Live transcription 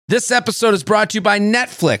This episode is brought to you by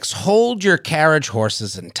Netflix. Hold your carriage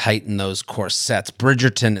horses and tighten those corsets.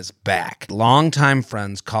 Bridgerton is back. Longtime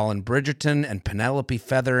friends Colin Bridgerton and Penelope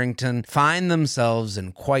Featherington find themselves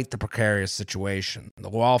in quite the precarious situation. The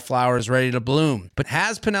wallflower is ready to bloom. But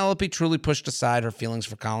has Penelope truly pushed aside her feelings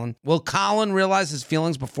for Colin? Will Colin realize his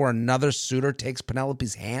feelings before another suitor takes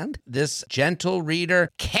Penelope's hand? This gentle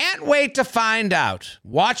reader can't wait to find out.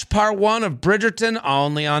 Watch part 1 of Bridgerton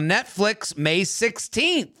only on Netflix May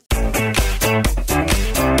 16th.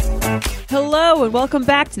 Hello and welcome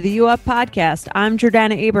back to the U Up Podcast. I'm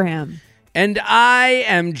Jordana Abraham. And I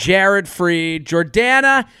am Jared Freed.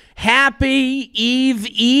 Jordana, happy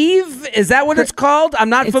Eve. Is that what it's called? I'm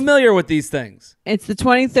not familiar with these things. It's the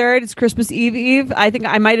 23rd. It's Christmas Eve. I think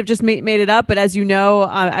I might have just made it up, but as you know,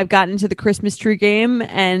 I've gotten into the Christmas tree game,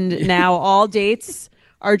 and now all dates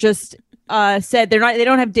are just said they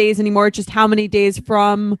don't have days anymore. It's just how many days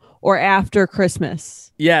from or after Christmas.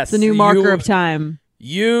 Yes, the new marker of time.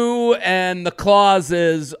 You and the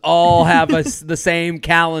clauses all have the same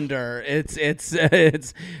calendar. It's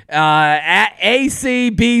at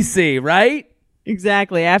ACBC, right?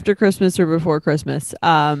 Exactly, after Christmas or before Christmas.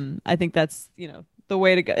 I think that's the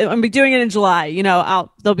way to go. I'm doing it in July.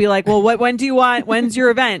 They'll be like, well, when do you want? When's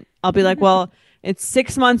your event? I'll be like, well, it's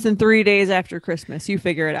 6 months and 3 days after Christmas. You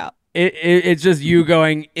figure it out. It's just you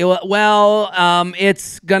going, well,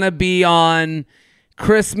 it's gonna be on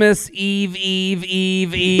Christmas Eve,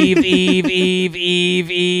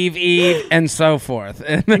 and so forth.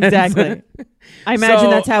 Exactly. I imagine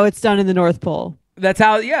that's how it's done in the North Pole. That's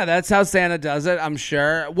how Santa does it, I'm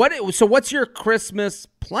sure. So what's your Christmas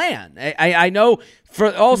plan? I know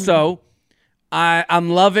I'm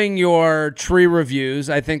loving your tree reviews.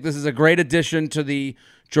 I think this is a great addition to the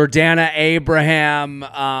Jordana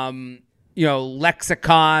Abraham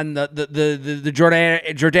lexicon, the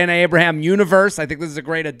Jordana Abraham universe. I think this is a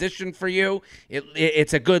great addition for you.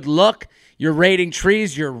 It's a good look. You're rating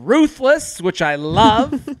trees. You're ruthless, which I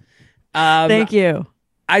love. Thank you.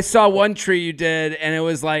 I saw one tree you did, and it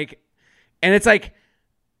was like, and it's like,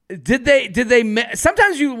 did they?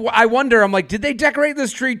 Sometimes I wonder. I'm like, did they decorate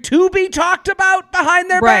this tree to be talked about behind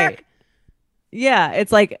their back? Yeah,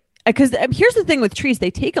 it's like, because here's the thing with trees,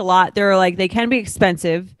 they take a lot. They can be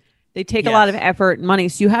expensive. They take a lot of effort and money.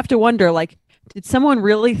 So you have to wonder, did someone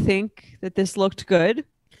really think that this looked good?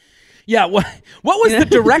 Yeah. What was the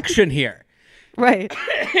direction here? Right.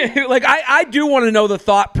 I do want to know the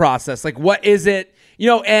thought process. What is it?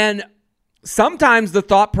 And sometimes the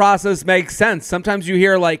thought process makes sense. Sometimes you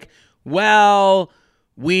hear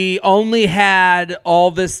we only had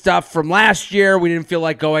all this stuff from last year. We didn't feel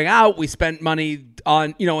like going out. We spent money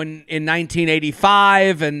on, in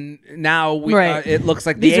 1985, and now it looks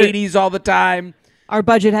like the 80s all the time. Our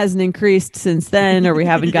budget hasn't increased since then, or we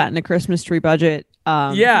haven't gotten a Christmas tree budget.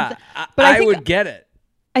 But I would get it.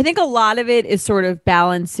 I think a lot of it is sort of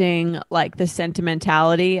balancing the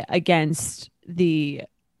sentimentality against the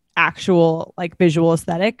actual visual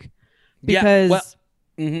aesthetic, because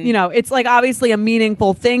it's obviously a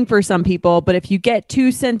meaningful thing for some people, but if you get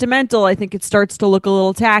too sentimental, I think it starts to look a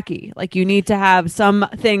little tacky. You need to have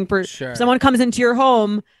something for someone comes into your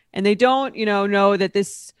home and they don't, know that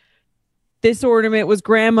this ornament was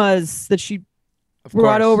grandma's that she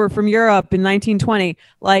brought over from Europe in 1920.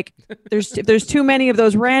 If there's too many of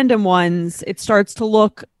those random ones, it starts to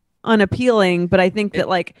look unappealing. But I think that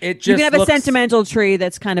you can have a sentimental tree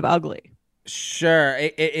that's kind of ugly. Sure,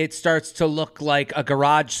 it starts to look like a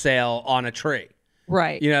garage sale on a tree.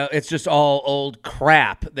 Right. It's just all old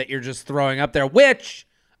crap that you're just throwing up there, which,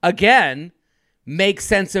 again, makes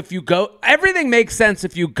sense if you go... Everything makes sense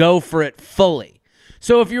if you go for it fully.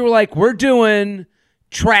 So if you were like, we're doing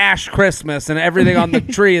trash Christmas and everything on the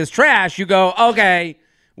tree is trash, you go, okay,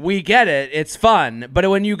 we get it. It's fun. But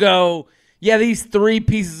when you go, yeah, these 3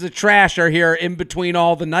 pieces of trash are here in between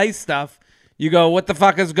all the nice stuff, you go, what the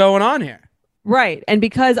fuck is going on here? Right. And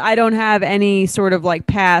because I don't have any sort of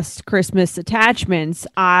past Christmas attachments,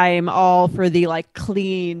 I'm all for the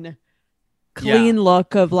clean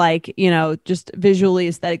look of just visually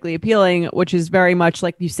aesthetically appealing, which is very much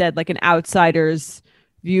like you said, an outsider's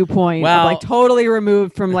viewpoint, of totally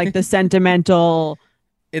removed from the sentimental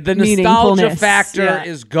the nostalgia factor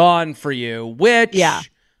is gone for you, which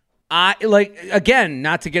I again,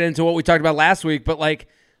 not to get into what we talked about last week, but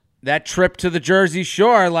that trip to the Jersey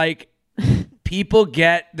Shore, people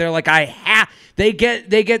they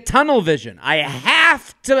get tunnel vision. I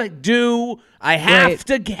have to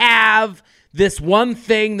have this one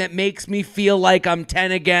thing that makes me feel like I'm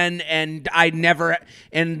 10 again, and I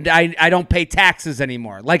don't pay taxes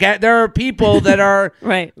anymore. There are people that are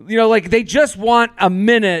right. They just want a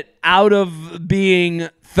minute out of being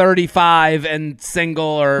 35 and single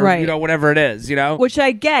or, right. you know, whatever it is, you know? Which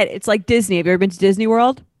I get. It's like Disney. Have you ever been to Disney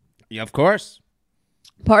World? Yeah, of course.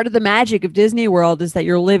 Part of the magic of Disney World is that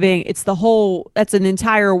you're living, that's an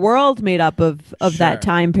entire world made up of Sure. that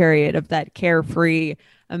time period, of that carefree,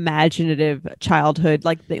 imaginative childhood.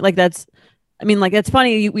 Like that's, I mean, like, that's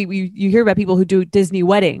funny. You hear about people who do Disney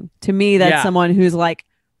wedding. To me, that's someone who's like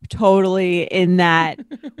totally in that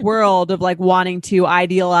world of like wanting to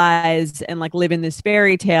idealize and like live in this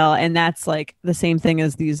fairy tale. And that's like the same thing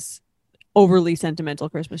as these overly sentimental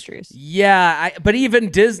Christmas trees. Yeah. But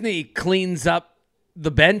even Disney cleans up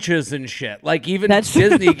the benches and shit. Like even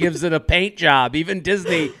Disney gives it a paint job. Even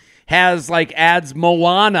Disney adds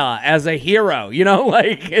Moana as a hero, you know,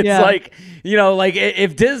 like it's like, you know, like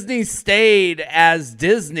if Disney stayed as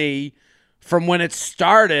Disney from when it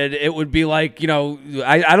started, it would be like, you know,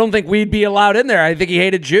 I don't think we'd be allowed in there. I think he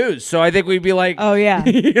hated Jews. So I think we'd be like, oh yeah.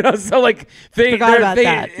 You know, so like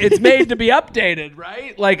it's made to be updated,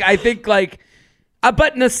 right? Like I think like,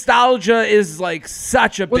 but nostalgia is like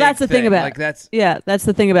such a big that's the thing about like that's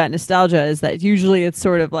the thing about nostalgia is that usually it's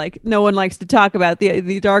sort of like no one likes to talk about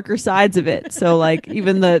the darker sides of it. So like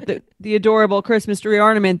even the adorable Christmas tree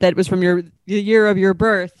ornament that was from the year of your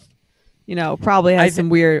birth, you know, probably has some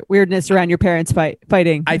weirdness around your parents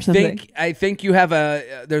fighting. I think you have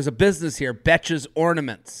there's a business here, Betch's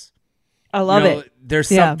Ornaments. I love it. There's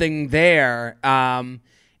something there.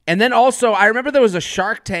 And then also, I remember there was a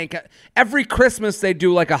Shark Tank. Every Christmas, they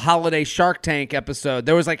do like a holiday Shark Tank episode.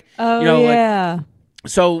 There was like,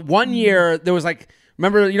 so one year there was like,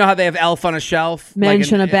 remember, you know how they have Elf on a Shelf?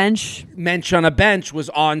 Mensch on a Bench. Mensch on a Bench was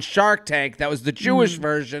on Shark Tank. That was the Jewish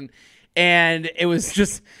version. And it was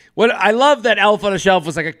just, I love that Elf on a Shelf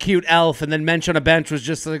was like a cute elf. And then Mensch on a Bench was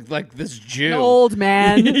just like this Jew. An old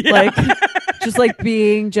man. Like, just like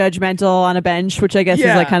being judgmental on a bench, which I guess is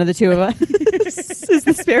like kind of the two of us. Is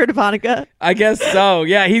the spirit of Hanukkah. I guess so.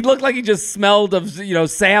 Yeah, he looked like he just smelled of, you know,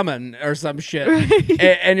 salmon or some shit. Right.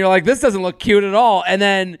 And you're like, this doesn't look cute at all.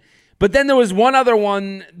 But then there was one other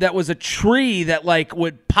one that was a tree that like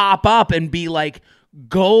would pop up and be like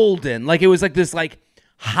golden. Like it was like this like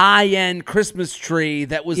high-end Christmas tree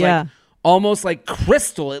that was like almost like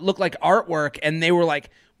crystal. It looked like artwork. And they were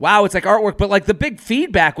like, wow, it's like artwork. But like the big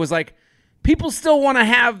feedback was like, people still want to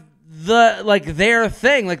have their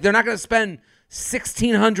thing. Like they're not going to spend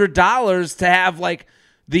 $1,600 to have like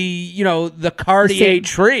the Cartier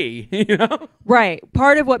tree, you know? Right.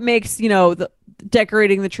 Part of what makes, you know,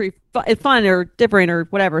 decorating the tree fun or different or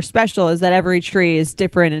whatever special is that every tree is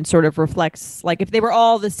different and sort of reflects, like if they were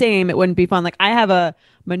all the same, it wouldn't be fun. Like I have a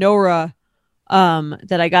menorah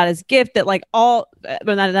that I got as a gift that like not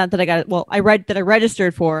that I got it. Well, I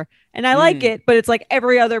registered for, and I like it, but it's like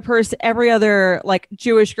every other like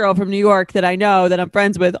Jewish girl from New York that I know that I'm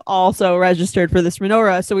friends with also registered for this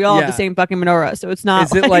menorah. So we all have the same fucking menorah. So it's not.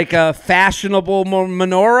 Is it like a fashionable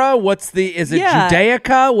menorah? Is it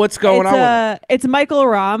Judaica? What's going on with it? It's Michael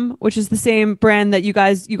Aram, which is the same brand that you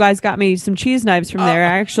guys got me some cheese knives from there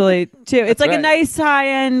actually too. It's like a nice high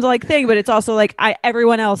end like thing, but it's also like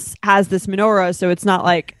everyone else has this menorah, so it's not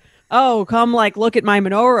like, oh, come like look at my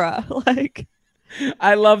menorah. Like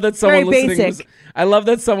I love that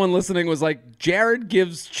someone listening was like, Jared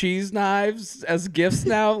gives cheese knives as gifts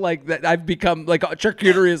now. Like that, I've become like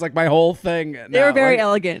charcuterie is like my whole thing. They were very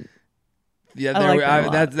elegant. Yeah,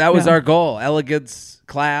 that was our goal. Elegance,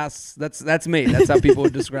 class. That's me. That's how people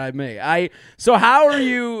would describe me. So how are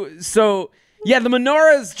you? So yeah, the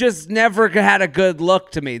menorah's just never had a good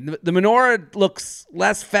look to me. The menorah looks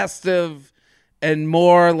less festive and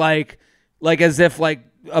more like as if like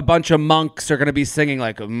a bunch of monks are going to be singing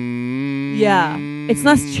like, yeah, it's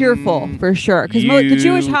less cheerful for sure. Because the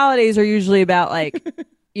Jewish holidays are usually about like,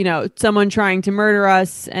 you know, someone trying to murder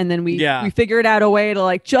us. And then we figured out a way to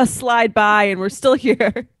like just slide by and we're still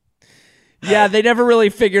here. Yeah, they never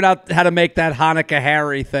really figured out how to make that Hanukkah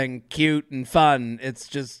Harry thing cute and fun. It's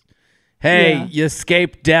just, hey, you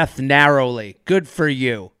escaped death narrowly. Good for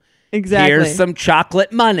you. Exactly. Here's some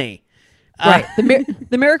chocolate money. Right.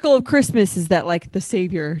 The miracle of Christmas is that like the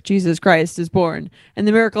Savior, Jesus Christ, is born. And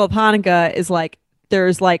the miracle of Hanukkah is like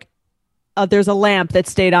there's a lamp that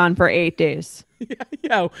stayed on for 8 days.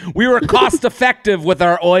 Yeah. We were cost effective with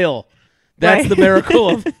our oil. That's the miracle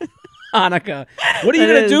of Hanukkah. What are you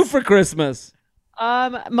going to do for Christmas?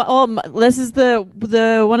 This is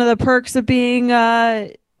the one of the perks of being in an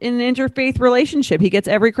interfaith relationship. He gets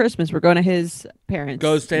every Christmas. We're going to his parents.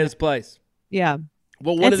 Goes to his place. Yeah.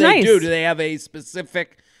 Well, what do they do? Do they have a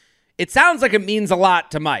specific? It sounds like it means a lot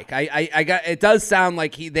to Mike. I got. It does sound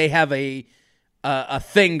like they have a a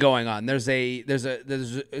thing going on. Is there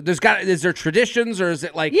traditions, or is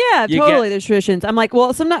it like totally there's traditions. I'm like, well,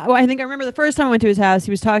 I think I remember the first time I went to his house, he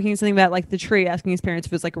was talking something about like the tree, asking his parents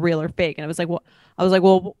if it was like real or fake, and I was like, well,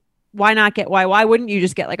 why wouldn't you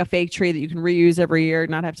just get like a fake tree that you can reuse every year,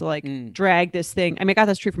 not have to like drag this thing? I mean, I got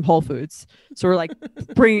this tree from Whole Foods, so we're like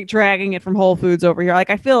dragging it from Whole Foods over here. Like,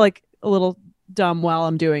 I feel like a little dumb while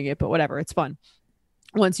I'm doing it, but whatever, it's fun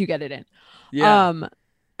once you get it in.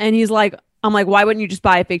 And he's like, I'm like, why wouldn't you just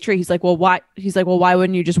buy a fake tree? He's like, well, why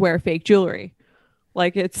wouldn't you just wear fake jewelry?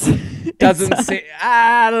 Like, doesn't seem.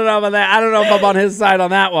 I don't know about that. I don't know if I'm on his side on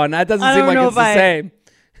that one. That doesn't seem like it's the same.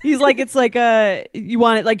 He's like, it's like you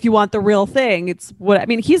want the real thing. It's what I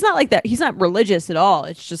mean. He's not like that. He's not religious at all.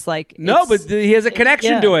 It's just like no, but he has a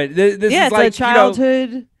connection to it. This is it's like a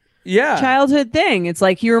childhood. Childhood thing. It's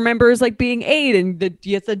like he remembers like being 8 and he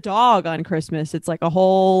gets a dog on Christmas. It's like a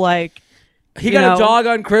whole like. He got a dog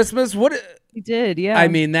on Christmas? What? He did, yeah. I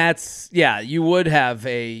mean, you would have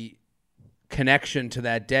a connection to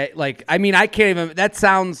that day. Like, I mean, I can't even, that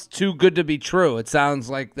sounds too good to be true. It sounds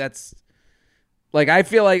like that's, like, I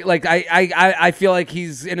feel like I feel like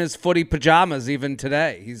he's in his footy pajamas even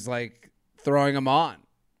today. He's like throwing them on.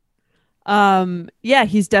 Yeah,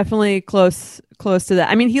 he's definitely close to that.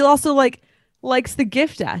 I mean, he also like likes the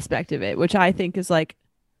gift aspect of it, which I think is like,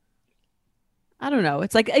 I don't know.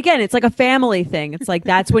 It's like, again, it's like a family thing. It's like,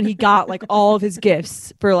 that's when he got like all of his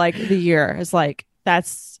gifts for like the year. It's like,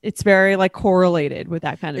 it's very like correlated with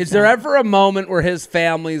that kind of Is there ever a moment where his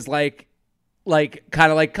family's like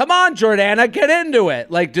kind of like, come on, Jordana, get into it?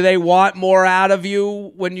 Like, do they want more out of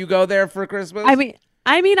you when you go there for Christmas? I mean,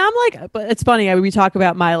 I'm like, but it's funny. We talk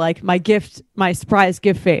about my surprise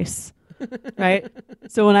gift face, right?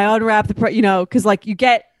 So when I unwrap because like you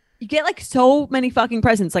get like so many fucking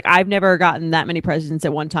presents. Like, I've never gotten that many presents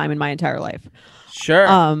at one time in my entire life.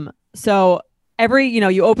 Sure. So every,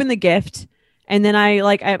 you open the gift, and then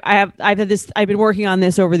I've been working on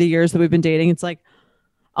this over the years that we've been dating. It's like,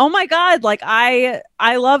 oh my God, like I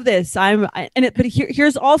love this. But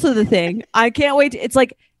here's also the thing. I can't wait. It's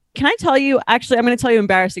like, can I tell you, actually, I'm going to tell you an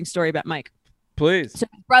embarrassing story about Mike. Please. So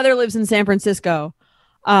his brother lives in San Francisco.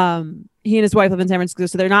 He and his wife live in San Francisco,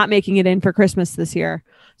 so they're not making it in for Christmas this year.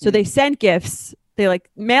 So they sent gifts. They like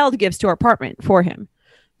mailed gifts to our apartment for him.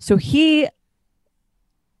 So we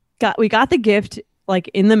got the gift like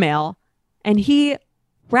in the mail, and he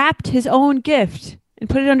wrapped his own gift and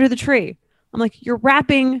put it under the tree. I'm like, you're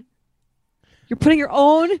putting your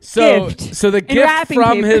own gift. So the gift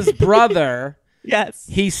from his brother, yes,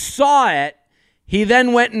 he saw it. He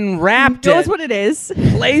then went and wrapped it. Knows what it is.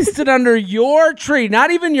 Placed it under your tree.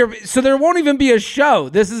 Not even your. So there won't even be a show.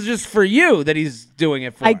 This is just for you that he's doing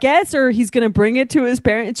it for. I guess, or he's going to bring it to his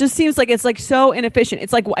parents. It just seems like it's like so inefficient.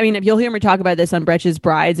 It's like, I mean, if you'll hear me talk about this on Bretch's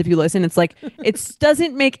Brides, if you listen, it's like, it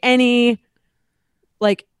doesn't make any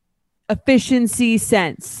like efficiency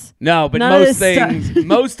sense. No, but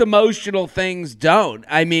most emotional things don't.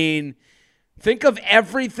 I mean, think of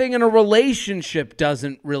everything in a relationship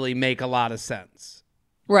doesn't really make a lot of sense.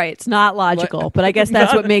 Right. It's not logical, but I guess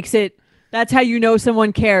that's what makes it. That's how you know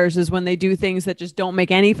someone cares, is when they do things that just don't make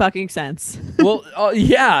any fucking sense. Well,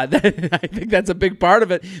 yeah, I think that's a big part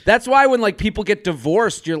of it. That's why when like people get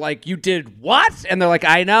divorced, you're like, you did what? And they're like,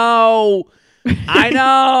 I know.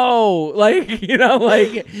 Like,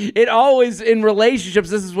 like it always in relationships,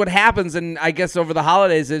 this is what happens. And I guess over the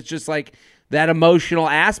holidays, it's just like that emotional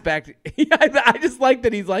aspect. I just like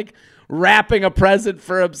that he's like wrapping a present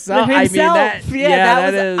for himself. I mean,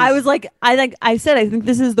 that is. I was like, I think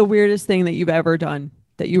this is the weirdest thing that you've ever done.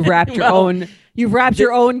 That you wrapped your own. You've wrapped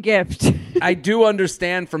your own gift. I do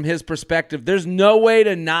understand from his perspective. There's no way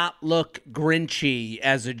to not look Grinchy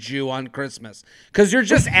as a Jew on Christmas, because you're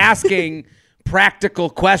just asking practical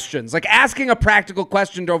questions. Like, asking a practical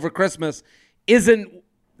question over Christmas isn't.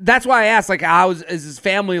 That's why I asked, like, how is his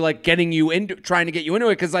family like getting you into, trying to get you into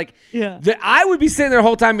it? Because like, I would be sitting there the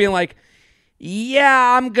whole time being like,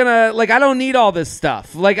 yeah, I'm gonna, like, I don't need all this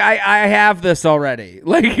stuff. Like, I have this already.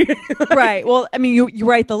 Like, right. Well, I mean, you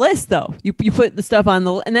write the list though. You put the stuff on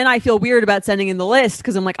the, and then I feel weird about sending in the list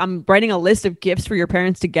because I'm like, I'm writing a list of gifts for your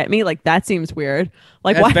parents to get me. Like, that seems weird.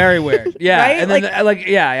 Like, that's why? very weird. Yeah, right? And then I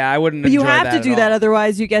wouldn't. But you enjoy have that to do that,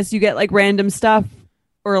 otherwise, you get like random stuff.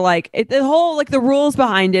 Or like the whole, like the rules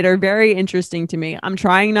behind it are very interesting to me. I'm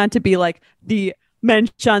trying not to be like the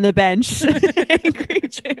mensch on the bench angry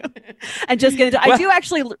Jew, and just get into. I do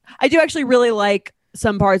actually really like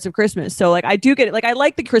some parts of Christmas. So like I do get it. Like I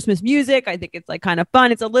like the Christmas music. I think it's like kind of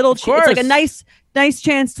fun. It's a little. It's like a nice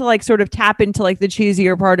chance to like sort of tap into like the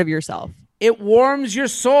cheesier part of yourself. It warms your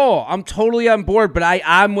soul. I'm totally on board, but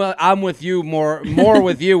I'm with you more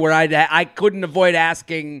with you, where I couldn't avoid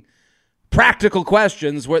asking practical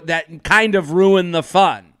questions that kind of ruin the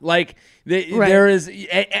fun. Like there is.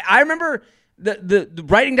 I remember the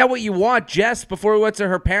writing down what you want. Jess, before we went to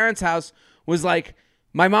her parents' house, was like,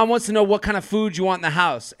 my mom wants to know what kind of food you want in the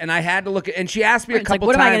house. And I had to look at, and she asked me a couple times.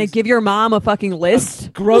 What am I going to give your mom a fucking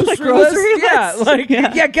list? Grocery list?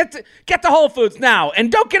 Yeah, get to Whole Foods now.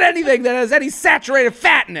 And don't get anything that has any saturated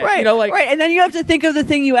fat in it. Right, right. And then you have to think of the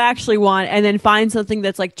thing you actually want and then find something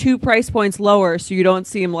that's like 2 price points lower so you don't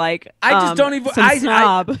seem like I just don't even,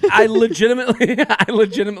 snob. I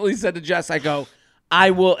legitimately said to Jess, I go,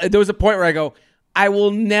 there was a point where I go, I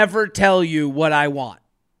will never tell you what I want.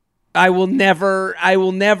 I will never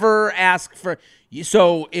ask for.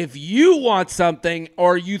 So if you want something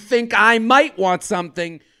or you think I might want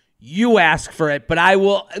something, you ask for it. But I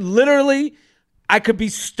will literally, I could be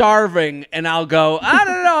starving and I'll go, I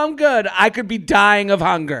don't know, I'm good. I could be dying of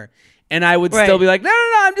hunger. And I would still be like, no,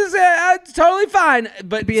 I'm just, it's totally fine.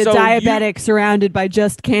 But be a diabetic surrounded by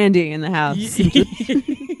just candy in the house.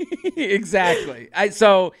 Exactly.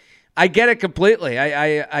 I get it completely.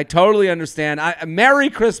 I totally understand. Merry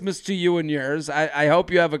Christmas to you and yours. I hope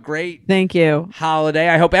you have a great Thank you. holiday.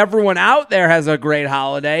 I hope everyone out there has a great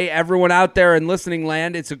holiday. Everyone out there in listening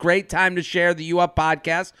land, it's a great time to share the You Up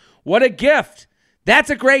podcast. What a gift. That's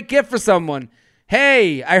a great gift for someone.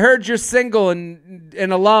 Hey, I heard you're single and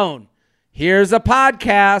alone. Here's a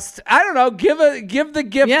podcast. I don't know. Give the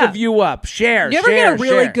gift of You Up. Share. You ever get a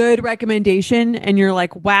really good recommendation and you're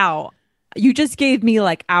like, wow, you just gave me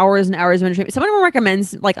like hours and hours of entertainment. Someone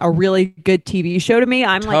recommends like a really good TV show to me.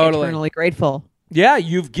 I'm like eternally grateful. Yeah,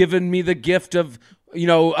 you've given me the gift of,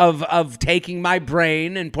 of taking my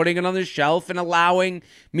brain and putting it on the shelf and allowing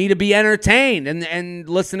me to be entertained and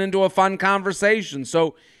listening to a fun conversation.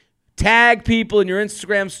 So tag people in your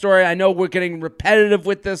Instagram story. I know we're getting repetitive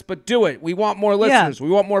with this, but do it. We want more listeners. Yeah,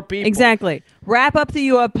 we want more people. Exactly. Wrap up the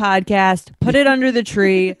You Up podcast, put it under the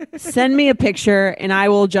tree, send me a picture, and I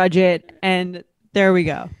will judge it. And there we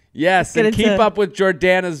go. Yes, and keep up with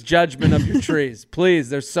Jordana's judgment of your trees. Please,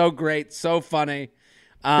 they're so great, so funny.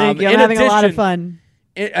 Thank you. I'm having a lot of fun.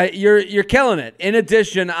 You're killing it. In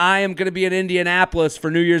addition, I am going to be in Indianapolis for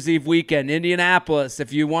New Year's Eve weekend. Indianapolis,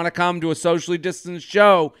 if you want to come to a socially distanced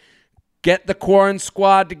show, get the Quarren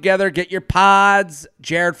Squad together. Get your pods.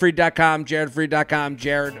 JaredFreed.com, JaredFreed.com,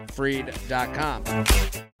 JaredFreed.com.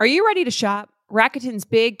 Are you ready to shop? Rakuten's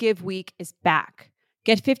Big Give Week is back.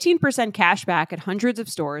 Get 15% cash back at hundreds of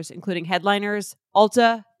stores, including Headliners,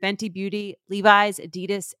 Ulta, Fenty Beauty, Levi's,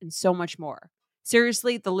 Adidas, and so much more.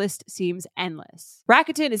 Seriously, the list seems endless.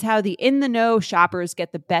 Rakuten is how the in-the-know shoppers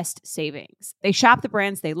get the best savings. They shop the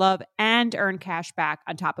brands they love and earn cash back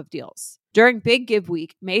on top of deals. During Big Give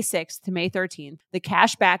Week, May 6th to May 13th, the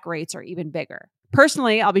cash back rates are even bigger.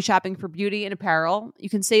 Personally, I'll be shopping for beauty and apparel. You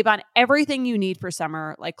can save on everything you need for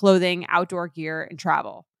summer, like clothing, outdoor gear, and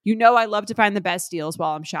travel. You know I love to find the best deals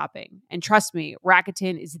while I'm shopping. And trust me,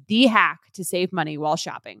 Rakuten is the hack to save money while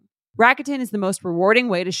shopping. Rakuten is the most rewarding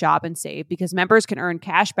way to shop and save because members can earn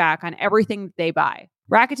cash back on everything they buy.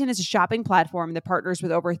 Rakuten is a shopping platform that partners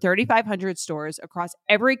with over 3,500 stores across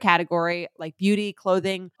every category like beauty,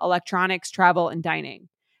 clothing, electronics, travel, and dining.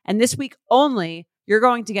 And this week only, you're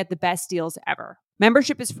going to get the best deals ever.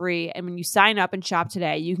 Membership is free, and when you sign up and shop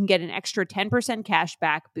today, you can get an extra 10% cash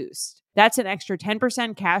back boost. That's an extra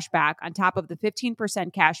 10% cash back on top of the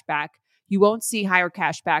 15% cash back. You won't see higher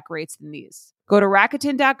cash back rates than these. Go to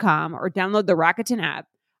Rakuten.com or download the Rakuten app.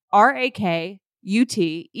 Rakuten.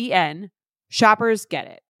 Shoppers get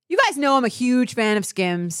it. You guys know I'm a huge fan of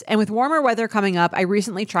Skims, and with warmer weather coming up, I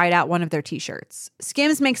recently tried out one of their t-shirts.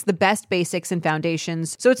 Skims makes the best basics and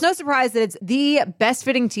foundations, so it's no surprise that it's the best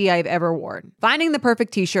fitting tee I've ever worn. Finding the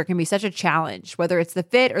perfect t-shirt can be such a challenge, whether it's the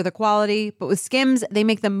fit or the quality, but with Skims, they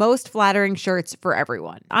make the most flattering shirts for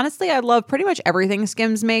everyone. Honestly, I love pretty much everything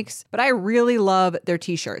Skims makes, but I really love their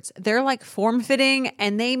t-shirts. They're like form-fitting,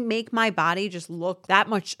 and they make my body just look that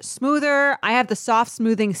much smoother. I have the soft,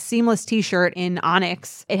 smoothing, seamless t-shirt in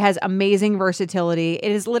Onyx. It has amazing versatility.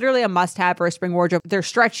 It is literally a must-have for a spring wardrobe. They're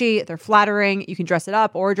stretchy, they're flattering, you can dress it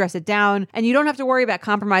up or dress it down, and you don't have to worry about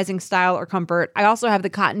compromising style or comfort. I also have the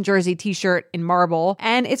cotton jersey t-shirt in marble,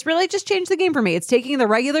 and it's really just changed the game for me. It's taking the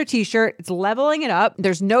regular t-shirt, it's leveling it up.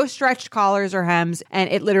 There's no stretched collars or hems, and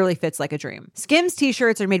it literally fits like a dream. Skims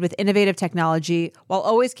t-shirts are made with innovative technology while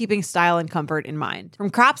always keeping style and comfort in mind. From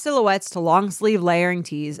crop silhouettes to long sleeve layering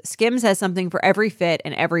tees, Skims has something for every fit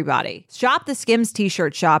and every body. Shop the Skims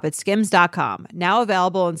t-shirt shop shop at skims.com, now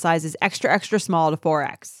available in sizes extra, extra small to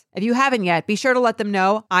 4X. If you haven't yet, be sure to let them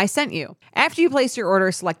know I sent you. After you place your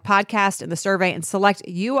order, select podcast in the survey and select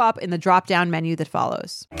you up in the drop-down menu that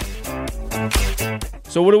follows.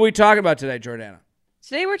 So what are we talking about today, Jordana?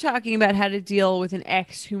 Today we're talking about how to deal with an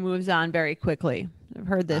ex who moves on very quickly. I've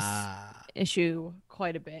heard this issue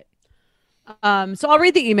quite a bit. So I'll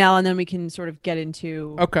read the email and then we can sort of get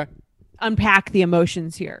into unpack the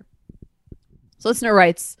emotions here. So listener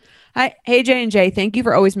writes, "Hi, hey J and J, thank you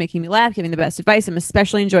for always making me laugh, giving the best advice. I'm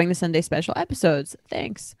especially enjoying the Sunday special episodes.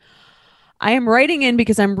 Thanks. I am writing in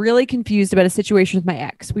because I'm really confused about a situation with my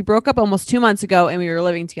ex. We broke up almost 2 months ago and we were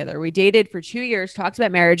living together. We dated for 2 years, talked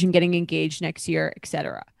about marriage and getting engaged next year,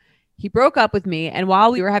 etc. He broke up with me, and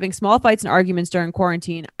while we were having small fights and arguments during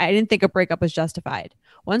quarantine, I didn't think a breakup was justified.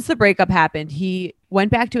 Once the breakup happened, he went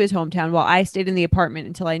back to his hometown while I stayed in the apartment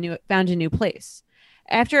until I found a new place.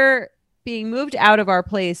 After being moved out of our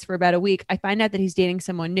place for about a week, I find out that he's dating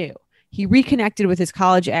someone new. He reconnected with his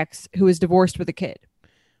college ex who is divorced with a kid.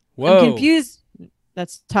 Whoa. I'm confused.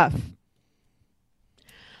 That's tough.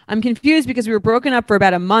 I'm confused because we were broken up for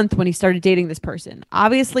about a month when he started dating this person.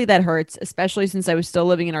 Obviously that hurts, especially since I was still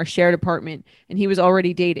living in our shared apartment and he was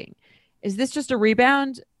already dating. Is this just a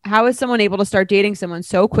rebound? How is someone able to start dating someone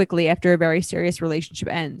so quickly after a very serious relationship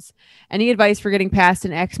ends? Any advice for getting past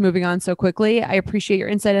an ex moving on so quickly? I appreciate your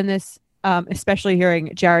insight on this, especially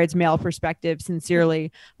hearing Jared's male perspective.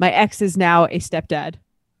 Sincerely, my ex is now a stepdad.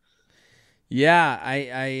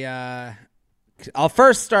 Yeah, I'll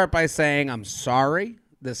first start by saying I'm sorry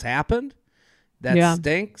this happened. That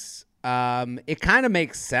stinks. It kind of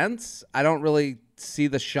makes sense. I don't really see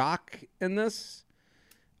the shock in this.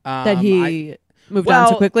 That he moved on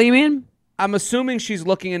so quickly, you mean? I'm assuming she's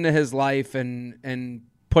looking into his life and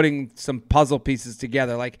putting some puzzle pieces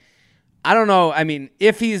together. Like, I don't know. I mean,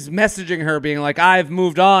 if he's messaging her being like, I've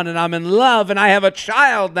moved on and I'm in love and I have a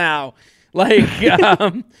child now. Like, right, I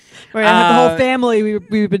have the whole family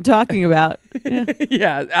we've been talking about.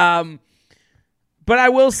 Yeah. But I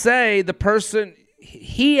will say the person,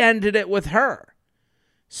 he ended it with her.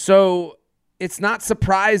 So it's not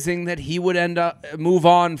surprising that he would move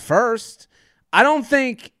on first. I don't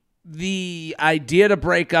think the idea to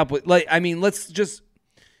break up with, I'm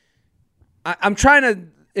trying to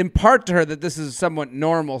impart to her that this is somewhat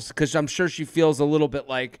normal because I'm sure she feels a little bit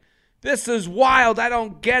like, this is wild. I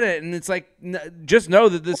don't get it. And it's like, just know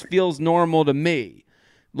that this feels normal to me.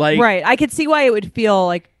 Like, right. I could see why it would feel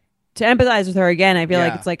like, to empathize with her again, I feel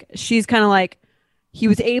like it's like, she's kind of like, he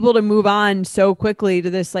was able to move on so quickly to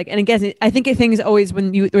this, like, and again, I think things always,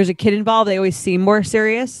 when there's a kid involved, they always seem more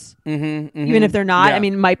serious, even if they're not. Yeah. I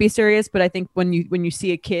mean, it might be serious, but I think when you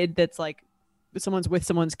see a kid that's like, someone's with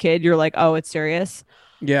someone's kid, you're like, oh, it's serious.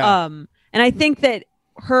 Yeah. And I think that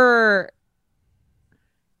her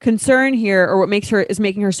concern here, or what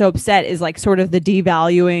making her so upset, is like sort of the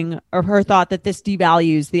devaluing, or her thought that this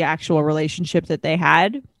devalues the actual relationship that they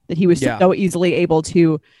had, that he was so easily able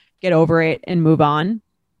to get over it and move on.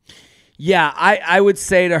 Yeah, I would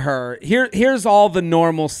say to her, here's all the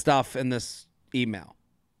normal stuff in this email.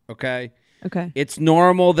 Okay. It's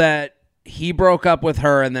normal that he broke up with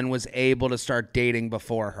her and then was able to start dating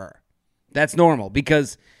before her. That's normal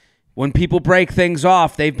because when people break things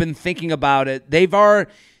off, they've been thinking about it. They've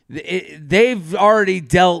already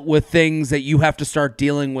dealt with things that you have to start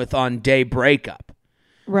dealing with on day breakup.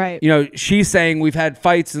 Right. You know, she's saying we've had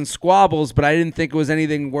fights and squabbles, but I didn't think it was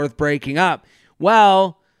anything worth breaking up.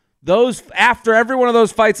 Well, after every one of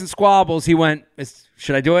those fights and squabbles, he went,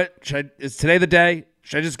 should I do it? Is today the day?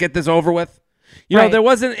 Should I just get this over with? You know,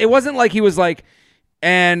 it wasn't like he was like,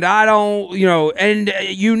 and I don't, and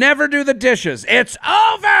you never do the dishes. It's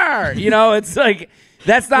over. It's like,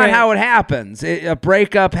 that's not how it happens. A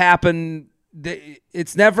breakup happened.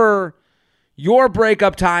 It's never, your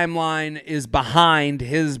breakup timeline is behind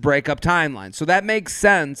his breakup timeline. So that makes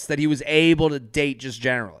sense that he was able to date just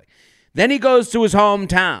generally. Then he goes to his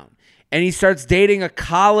hometown and he starts dating a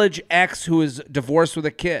college ex who is divorced with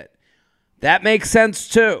a kid. That makes sense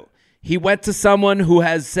too. He went to someone who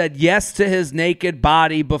has said yes to his naked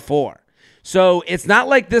body before. So it's not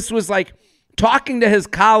like this was like talking to his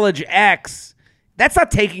college ex. That's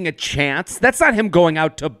not taking a chance. That's not him going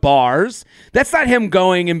out to bars. That's not him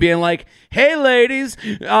going and being like, hey, ladies,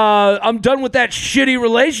 I'm done with that shitty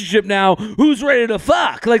relationship now. Who's ready to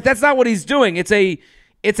fuck? Like, that's not what he's doing.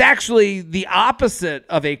 It's actually the opposite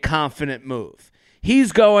of a confident move.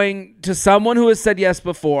 He's going to someone who has said yes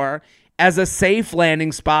before as a safe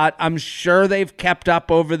landing spot. I'm sure they've kept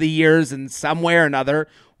up over the years in some way or another.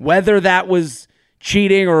 Whether that was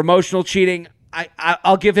cheating or emotional cheating,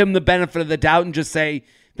 I'll give him the benefit of the doubt and just say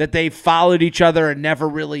that they followed each other and never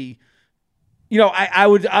really, I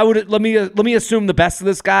would let me assume the best of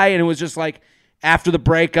this guy, and it was just like after the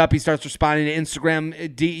breakup, he starts responding to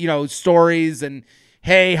Instagram, stories and,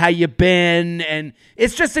 hey, how you been? And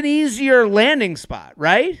it's just an easier landing spot,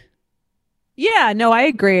 right? Yeah, no, I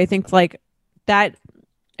agree. I think like that.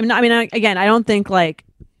 Again, I don't think like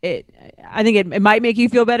it. I think it might make you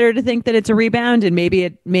feel better to think that it's a rebound, and maybe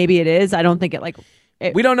it is. I don't think it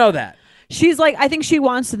we don't know that. She's like, I think she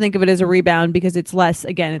wants to think of it as a rebound because it's less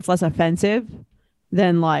offensive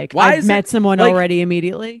than like I've met someone already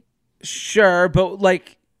immediately. Sure, but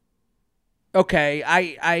like, okay,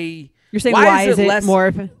 You're saying why is it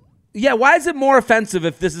more? Yeah, why is it more offensive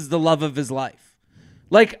if this is the love of his life?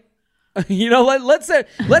 Like,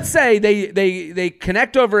 let's say they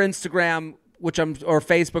connect over Instagram, or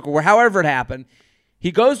Facebook, or however it happened.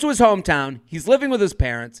 He goes to his hometown. He's living with his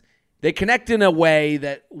parents. They connect in a way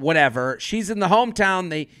that whatever. She's in the hometown.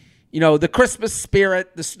 They, the Christmas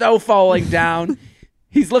spirit, the snow falling down.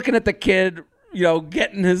 He's looking at the kid,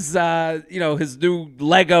 getting his, his new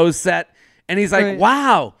Lego set. And he's like,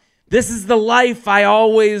 wow, this is the life I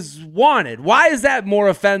always wanted. Why is that more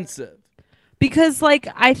offensive? Because like,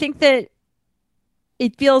 I think that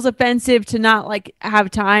it feels offensive to not like have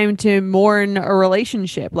time to mourn a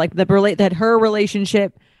relationship. Like that her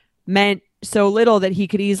relationship meant so little that he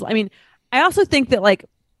could easily. I also think that like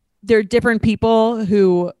there are different people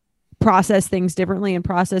who process things differently and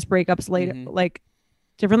process breakups later, like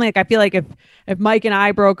differently. Like I feel like if Mike and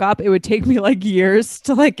I broke up, it would take me like years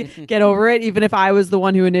to like get over it, even if I was the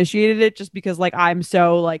one who initiated it, just because like I'm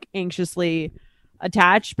so like anxiously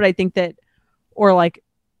attached. But I think that, or like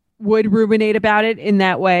would ruminate about it in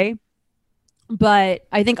that way. But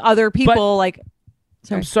I think other people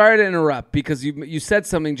Sorry. I'm sorry to interrupt because you said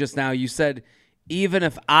something just now. You said, even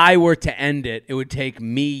if I were to end it, it would take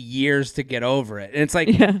me years to get over it. And it's like,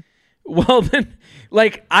 well, then,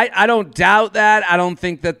 like, I don't doubt that. I don't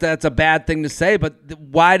think that that's a bad thing to say. But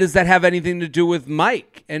why does that have anything to do with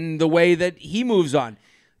Mike and the way that he moves on?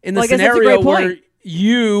 In the scenario where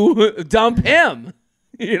you dump him,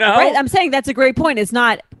 Right. I'm saying that's a great point. It's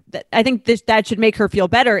not. I think that should make her feel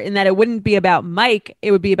better in that it wouldn't be about Mike.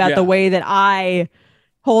 It would be about the way that I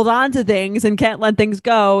hold on to things and can't let things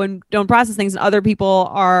go and don't process things. And other people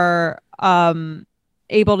are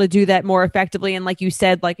able to do that more effectively. And like you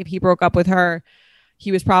said, like if he broke up with her,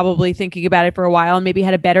 he was probably thinking about it for a while and maybe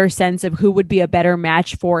had a better sense of who would be a better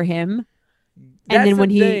match for him. And then when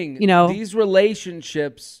these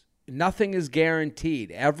relationships, nothing is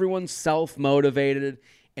guaranteed. Everyone's self-motivated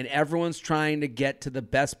and everyone's trying to get to the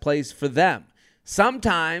best place for them.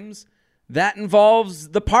 Sometimes that involves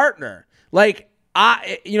the partner. Like,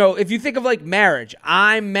 if you think of like marriage,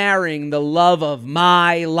 I'm marrying the love of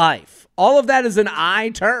my life. All of that is in I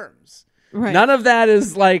terms. Right. None of that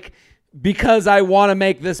is like because I want to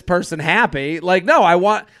make this person happy. Like, no,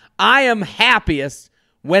 I am happiest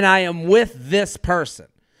when I am with this person.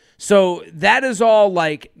 So that is all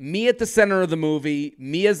like me at the center of the movie,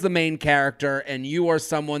 me as the main character, and you are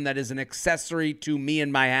someone that is an accessory to me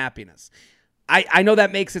and my happiness. I know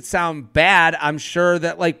that makes it sound bad. I'm sure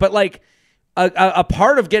that but a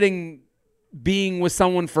part of being with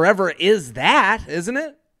someone forever is that, isn't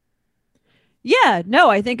it? Yeah,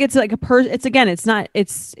 no, I think it's like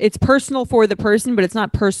it's personal for the person, but it's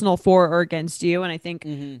not personal for or against you. And I think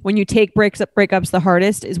when you take breakups, the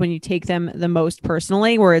hardest is when you take them the most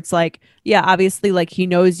personally, where it's like, yeah, obviously like he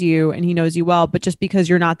knows you and he knows you well, but just because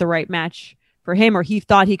you're not the right match for him, or he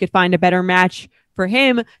thought he could find a better match for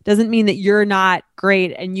him, doesn't mean that you're not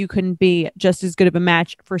great and you couldn't be just as good of a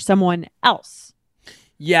match for someone else.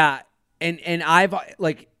 Yeah. And I've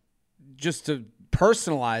like, just to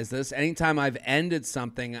personalize this, anytime I've ended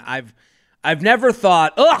something, I've never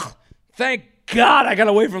thought, ugh, thank God I got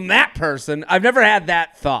away from that person. I've never had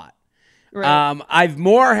that thought.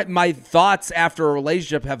 Right. My thoughts after a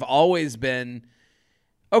relationship have always been,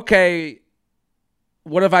 okay,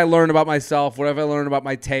 what have I learned about myself? What have I learned about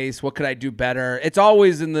my taste? What could I do better? It's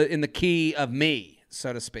always in the key of me,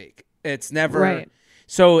 so to speak. It's never right.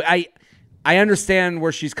 So I understand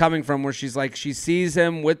where she's coming from, where she's like, she sees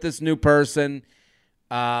him with this new person.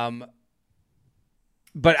 But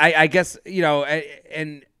I guess,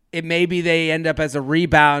 and it maybe they end up as a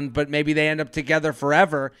rebound, but maybe they end up together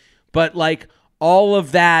forever. But like all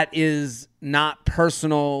of that is not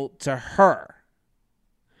personal to her.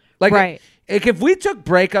 Like, right. If we took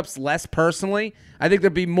breakups less personally, I think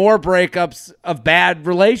there'd be more breakups of bad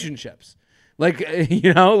relationships. Like,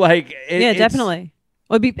 definitely.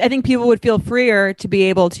 I think people would feel freer to be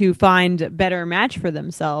able to find a better match for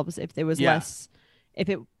themselves if there was less. If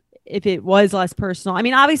if it was less personal. I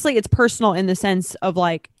mean, obviously it's personal in the sense of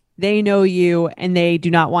like they know you and they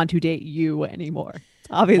do not want to date you anymore.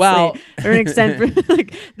 Obviously, well, to an extent,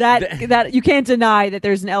 like that you can't deny that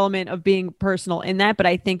there's an element of being personal in that. But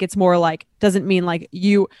I think it's more like doesn't mean like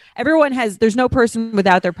there's no person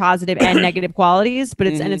without their positive and negative qualities. But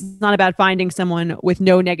and it's not about finding someone with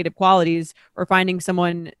no negative qualities or finding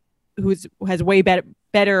someone has way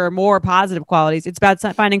better or more positive qualities. It's about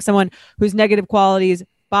finding someone whose negative qualities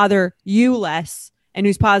bother you less and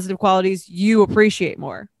whose positive qualities you appreciate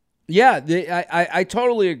more. Yeah, I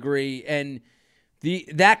totally agree. And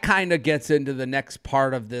that kind of gets into the next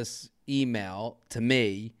part of this email to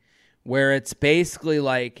me, where it's basically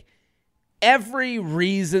like every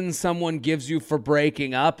reason someone gives you for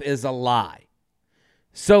breaking up is a lie.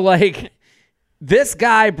 So like this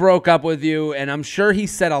guy broke up with you, and I'm sure he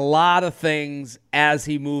said a lot of things as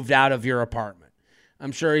he moved out of your apartment.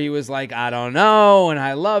 I'm sure he was like, I don't know, and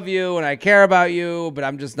I love you, and I care about you, but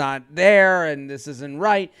I'm just not there, and this isn't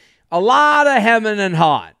right. A lot of hemming and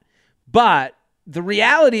hawing. But the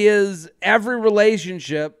reality is every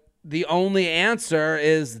relationship, the only answer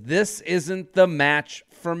is this isn't the match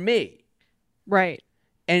for me. Right.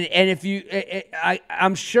 And if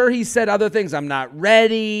I'm sure he said other things. I'm not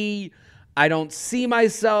ready. I don't see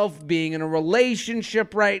myself being in a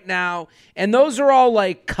relationship right now. And those are all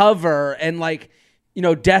like cover and like,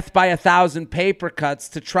 death by 1,000 paper cuts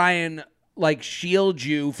to try and like shield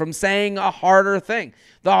you from saying a harder thing.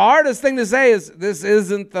 The hardest thing to say is this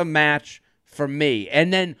isn't the match for me.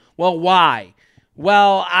 And then, well, why?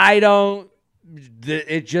 Well,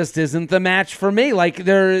 it just isn't the match for me. Like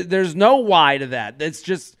there's no why to that. It's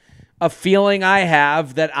just a feeling I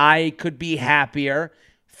have that I could be happier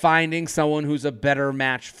finding someone who's a better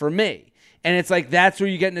match for me. And it's like, that's where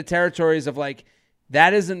you get into territories of like,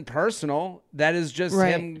 that isn't personal. That is just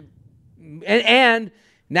him. And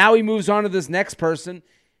now he moves on to this next person.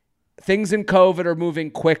 Things in COVID are moving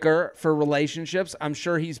quicker for relationships. I'm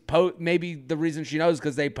sure maybe the reason she knows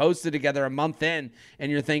because they posted together a month in,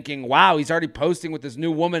 and you're thinking, wow, he's already posting with this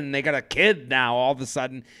new woman and they got a kid now all of a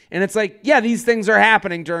sudden. And it's like, yeah, these things are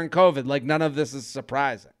happening during COVID. Like none of this is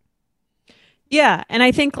surprising. Yeah. And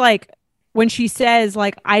I think like when she says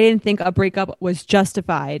like, I didn't think a breakup was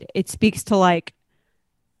justified, it speaks to like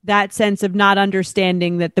that sense of not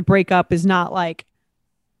understanding that the breakup is not like,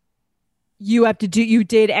 you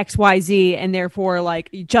did XYZ and therefore like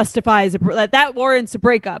justifies that warrants a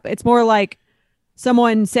breakup. It's more like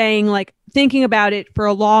someone saying like thinking about it for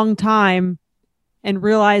a long time and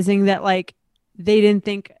realizing that like they didn't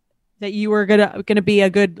think that you were gonna be a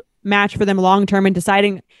good match for them long term, and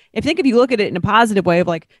deciding if you look at it in a positive way of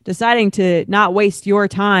like deciding to not waste your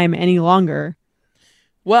time any longer.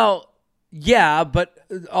 Well, yeah, but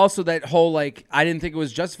also that whole like I didn't think it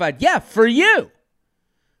was justified. Yeah, for you.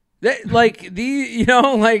 Like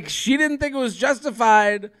she didn't think it was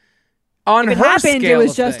justified on her happened, scale. It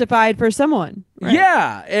was justified for someone. Right?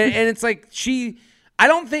 Yeah, and it's like I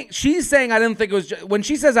don't think she's saying I didn't think it was. When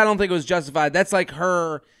she says I don't think it was justified, that's like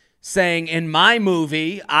her saying in my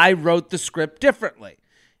movie I wrote the script differently.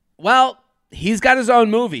 Well, he's got his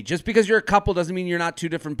own movie. Just because you're a couple doesn't mean you're not two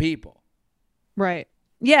different people. Right.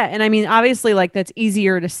 Yeah, and I mean, obviously, like that's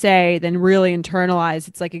easier to say than really internalize.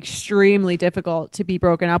 It's like extremely difficult to be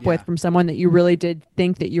broken up with from someone that you really did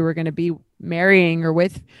think that you were going to be marrying or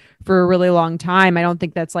with for a really long time. I don't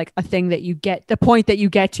think that's like a thing that you get, the point that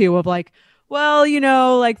you get to of like, well,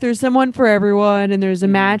 like there's someone for everyone and there's a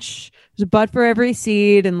match, there's a butt for every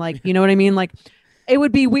seed. And like, you know what I mean? Like it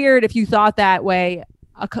would be weird if you thought that way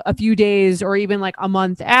a few days or even like a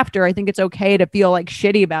month after. I think it's okay to feel like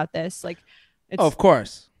shitty about this. Like, of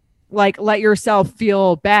course. Like, let yourself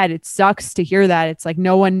feel bad. It sucks to hear that. It's like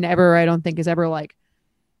no one ever, I don't think, is ever like,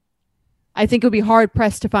 I think it would be hard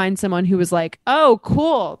pressed to find someone who was like, oh,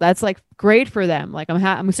 cool. That's like great for them. Like,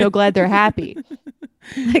 I'm so glad they're happy.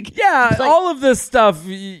 Like, yeah, like, all of this stuff,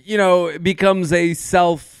 becomes a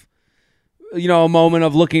a moment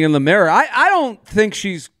of looking in the mirror. I don't think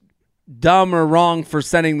she's dumb or wrong for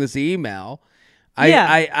sending this email. I'm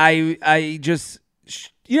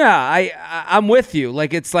with you.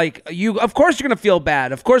 Like, it's like of course you're going to feel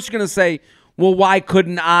bad. Of course you're going to say, well, why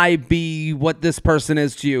couldn't I be what this person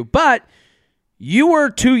is to you? But you were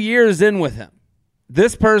 2 years in with him.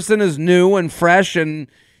 This person is new and fresh, and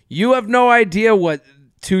you have no idea what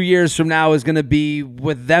 2 years from now is going to be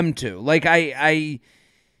with them too. Like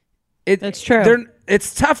that's true.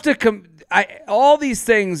 It's tough to all these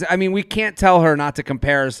things. I mean, we can't tell her not to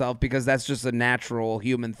compare herself because that's just a natural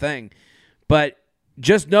human thing. But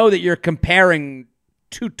just know that you're comparing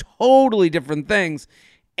two totally different things.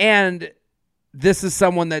 And this is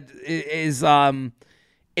someone that is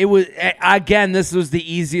it was, again, this was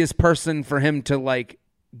the easiest person for him to like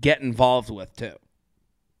get involved with too.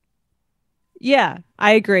 Yeah,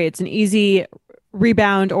 I agree. It's an easy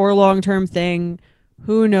rebound or long-term thing.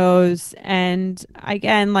 Who knows? And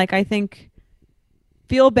again, like, I think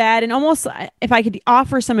feel bad, and almost if I could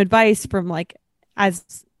offer some advice from like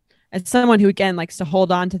as someone who again likes to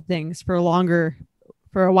hold on to things for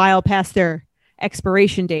a while past their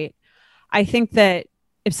expiration date, I think that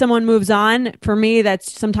if someone moves on, for me,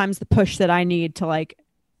 that's sometimes the push that I need to like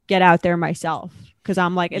get out there myself. Because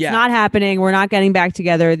I'm like, it's not happening. We're not getting back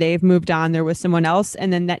together. They've moved on. They're with someone else.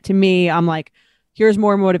 And then that, to me, I'm like, here's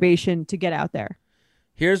more motivation to get out there.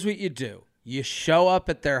 Here's what you do. You show up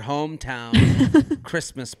at their hometown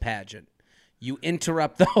Christmas pageant. You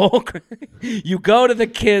interrupt the whole. You go to the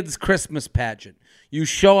kids' Christmas pageant. You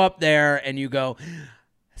show up there and you go,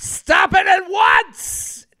 stop it at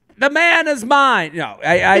once. The man is mine. No,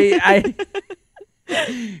 I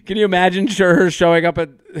can you imagine her showing up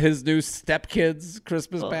at his new stepkids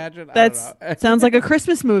Christmas pageant? That sounds like a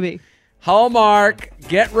Christmas movie. Hallmark,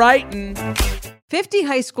 get writing. 50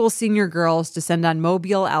 high school senior girls descend on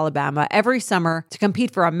Mobile, Alabama every summer to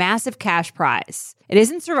compete for a massive cash prize. It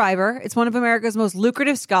isn't Survivor. It's one of America's most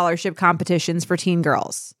lucrative scholarship competitions for teen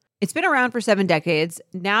girls. It's been around for 7 decades.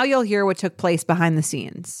 Now you'll hear what took place behind the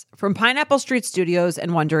scenes. From Pineapple Street Studios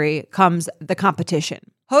and Wondery comes The Competition.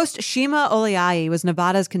 Host Shima Oliai was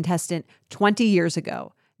Nevada's contestant 20 years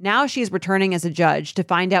ago. Now she's returning as a judge to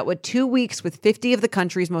find out what 2 weeks with 50 of the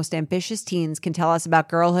country's most ambitious teens can tell us about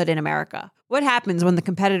girlhood in America. What happens when the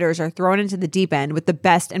competitors are thrown into the deep end with the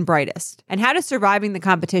best and brightest? And how does surviving the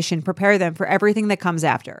competition prepare them for everything that comes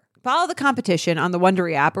after? Follow The Competition on the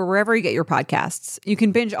Wondery app or wherever you get your podcasts. You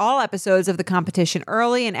can binge all episodes of The Competition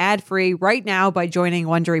early and ad-free right now by joining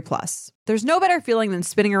Wondery Plus. There's no better feeling than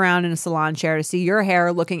spinning around in a salon chair to see your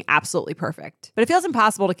hair looking absolutely perfect. But it feels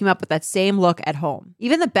impossible to keep up with that same look at home.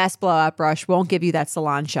 Even the best blowout brush won't give you that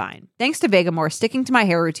salon shine. Thanks to Vegamore, sticking to my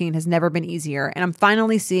hair routine has never been easier, and I'm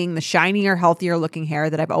finally seeing the shinier, healthier looking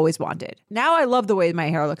hair that I've always wanted. Now I love the way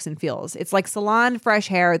my hair looks and feels. It's like salon fresh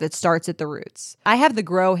hair that starts at the roots. I have the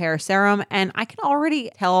Grow Hair Serum, and I can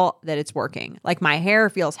already tell that it's working. Like, my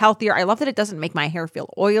hair feels healthier. I love that it doesn't make my hair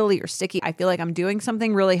feel oily or sticky. I feel like I'm doing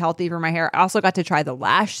something really healthy for my hair. I also got to try the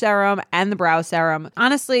lash serum and the brow serum.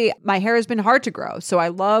 Honestly, my hair has been hard to grow, so I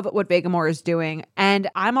love what Vegamore is doing, and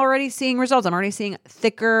I'm already seeing results. I'm already seeing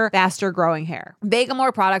thicker, faster growing hair.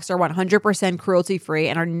 Vegamore products are 100% cruelty-free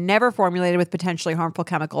and are never formulated with potentially harmful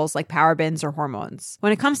chemicals like parabens or hormones.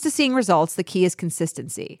 When it comes to seeing results, the key is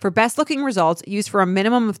consistency. For best-looking results, use for a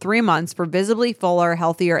minimum of 3 months for visibly fuller,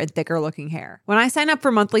 healthier, and thicker-looking hair. When I sign up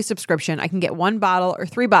for monthly subscription, I can get 1 bottle or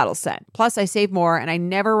 3 bottles sent. Plus, I save more, and I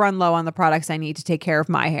never run low on the products I need to take care of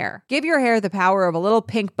my hair. Give your hair the power of a little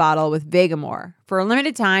pink bottle with Vegamore. For a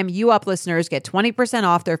limited time, You Up listeners get 20%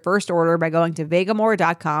 off their first order by going to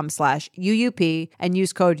vegamore.com/UUP and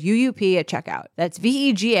use code UUP at checkout. That's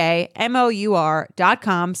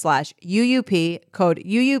VEGAMOUR.com/UUP, code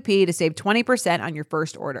UUP to save 20% on your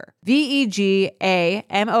first order.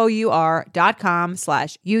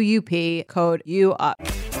 VEGAMOUR.com/UUP, code UUP.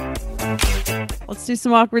 Let's do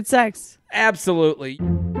some awkward sex. Absolutely.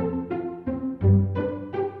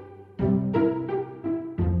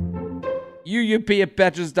 UUP at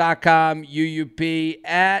Betches.com, UUP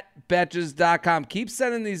at Betches.com. Keep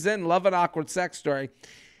sending these in. Love an awkward sex story.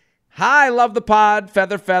 Hi, love the pod.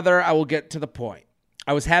 Feather, feather. I will get to the point.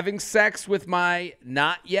 I was having sex with my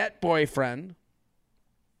not yet boyfriend,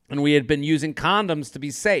 and we had been using condoms to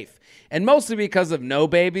be safe. And mostly because of no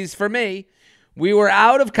babies for me, we were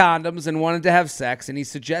out of condoms and wanted to have sex, and he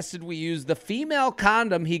suggested we use the female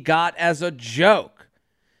condom he got as a joke.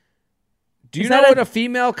 Do you know what a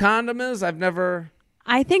female condom is? I've never.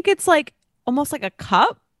 I think it's like almost like a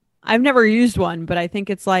cup. I've never used one, but I think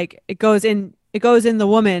it's like it goes in the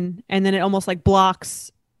woman, and then it almost like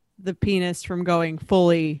blocks the penis from going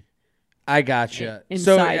fully. I gotcha.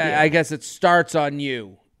 So I guess it starts on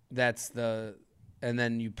you. And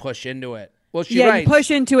then you push into it. Well, she writes, you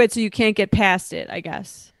push into it so you can't get past it, I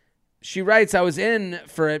guess. She writes, I was in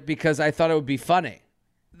for it because I thought it would be funny.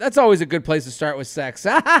 That's always a good place to start with sex.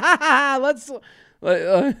 Let's to me,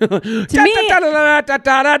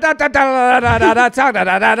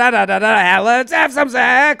 let's have some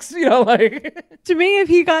sex. You know, like to me, if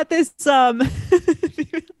he got this, yeah,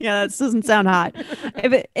 that doesn't sound hot.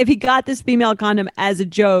 If he got this female condom as a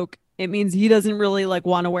joke, it means he doesn't really like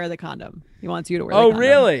want to wear the condom. He wants you to wear. The condom.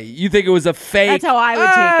 Really? You think it was a fake? That's how I would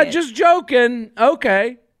take it. Just joking.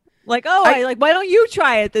 Okay. Like, why don't you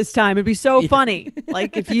try it this time? It'd be so funny.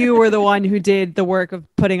 Like if you were the one who did the work of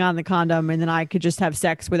putting on the condom and then I could just have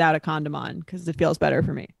sex without a condom on because it feels better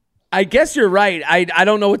for me. I guess you're right. I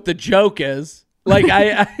don't know what the joke is. Like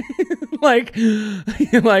I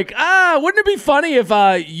wouldn't it be funny if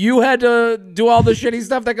you had to do all the shitty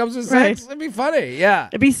stuff that comes with sex? It'd be funny. Yeah.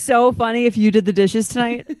 It'd be so funny if you did the dishes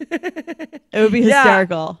tonight. It would be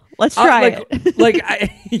hysterical. Let's try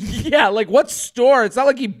it. Like what store? It's not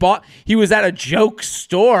like he was at a joke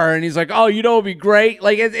store and he's like, oh, you know, it'd be great.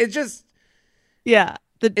 Like it's just. Yeah.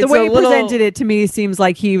 The way he presented it to me seems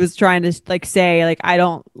like he was trying to like say like, I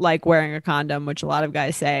don't like wearing a condom, which a lot of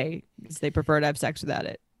guys say because they prefer to have sex without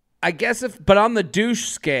it. I guess but on the douche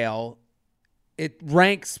scale, it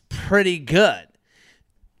ranks pretty good.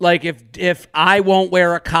 Like if I won't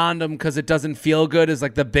wear a condom because it doesn't feel good is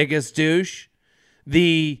like the biggest douche.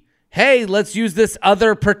 Hey, let's use this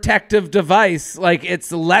other protective device. Like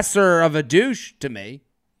it's lesser of a douche to me.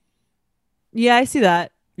 Yeah, I see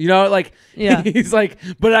that. You know, like he's like,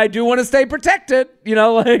 but I do want to stay protected. You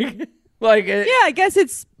know, I guess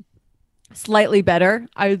it's slightly better.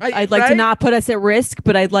 I'd like to not put us at risk,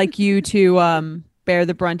 but I'd like you to bear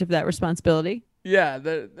the brunt of that responsibility. Yeah.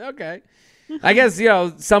 Okay. I guess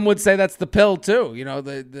some would say that's the pill too. You know,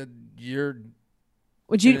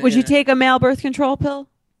 Would you take a male birth control pill?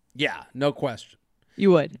 Yeah, no question. You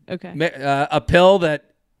would. Okay. A pill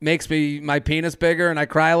that makes my penis bigger and I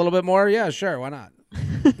cry a little bit more. Yeah, sure. Why not?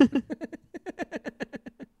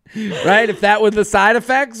 Right? If that were the side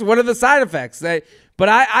effects, what are the side effects? But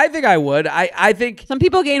I think I would. I think some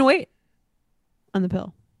people gain weight on the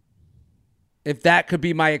pill. If that could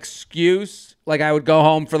be my excuse, like I would go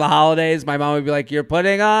home for the holidays, my mom would be like, "You're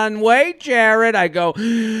putting on weight, Jared." I go,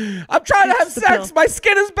 "I'm trying to have sex. Pill. My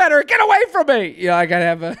skin is better. Get away from me." I gotta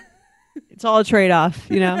have a. It's all a trade-off,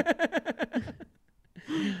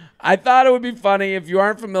 I thought it would be funny if you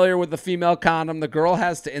aren't familiar with the female condom. The girl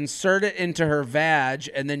has to insert it into her vag,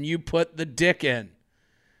 and then you put the dick in.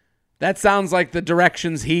 That sounds like the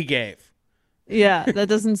directions he gave. Yeah, that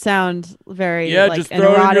doesn't sound very just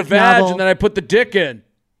throw it in your vag, and then I put the dick in.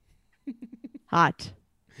 Hot.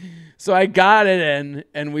 So I got it in,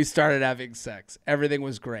 and we started having sex. Everything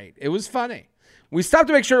was great. It was funny. We stopped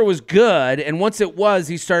to make sure it was good, and once it was,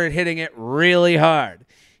 he started hitting it really hard.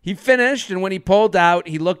 He finished, and when he pulled out,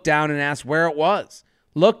 he looked down and asked where it was.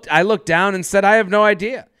 I looked down and said, I have no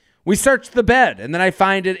idea. We searched the bed, and then I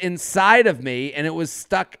find it inside of me, and it was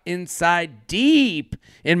stuck inside deep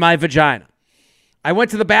in my vagina. I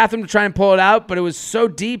went to the bathroom to try and pull it out, but it was so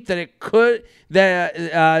deep that I couldn't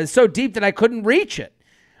reach it.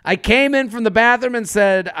 I came in from the bathroom and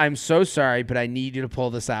said, I'm so sorry, but I need you to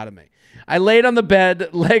pull this out of me. I laid on the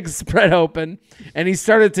bed, legs spread open, and he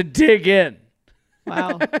started to dig in.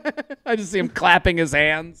 Wow. I just see him clapping his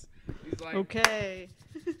hands. He's like, okay.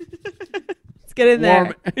 Let's get in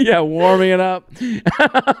there. Warming it up.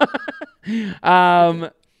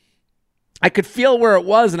 I could feel where it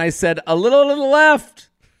was, and I said, a little to the left.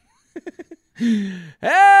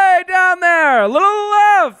 Hey, down there, a little to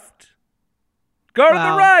the left. Go to the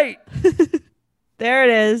right. There it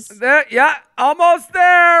is. Yeah, almost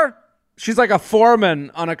there. She's like a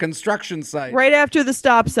foreman on a construction site. Right after the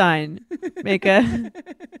stop sign.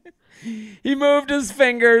 He moved his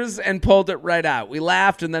fingers and pulled it right out. We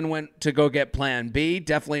laughed and then went to go get Plan B.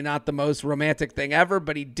 Definitely not the most romantic thing ever,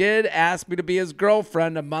 but he did ask me to be his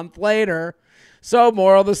girlfriend a month later. So,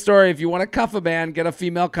 moral of the story, if you want to cuff a man, get a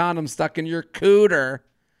female condom stuck in your cooter.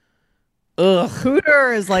 Ugh.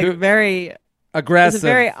 Cooter is like very aggressive. It's a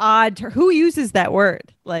very odd term. Who uses that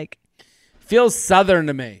word? Like, feels Southern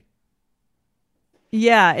to me.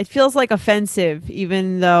 Yeah, it feels like offensive,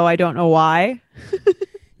 even though I don't know why.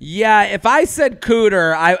 Yeah, if I said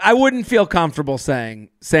cooter, I wouldn't feel comfortable saying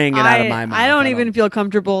it out of my mouth. I don't even feel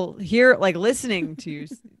comfortable here, like listening to you,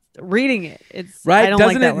 reading it. It's right. I don't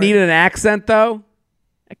Doesn't like it need an accent though?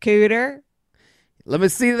 A cooter. Let me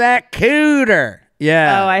see that cooter.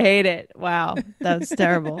 Yeah. Oh, I hate it. Wow, that's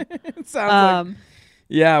terrible. It sounds like,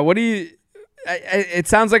 yeah. What do you? It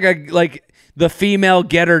sounds like the female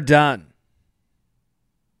get her done.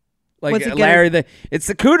 Like Larry, it's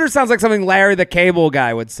the cooter sounds like something Larry the Cable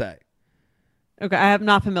Guy would say. Okay, I am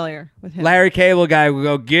not familiar with him. Larry Cable Guy would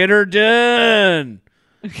go, "Get her done."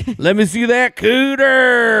 Okay. Let me see that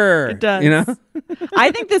cooter. It does. You know, I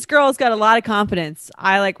think this girl's got a lot of confidence.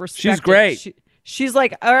 I respect. She's great. She's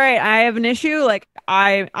like, all right, I have an issue. Like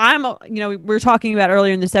I'm, we were talking about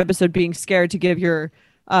earlier in this episode being scared to give your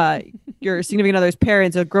significant other's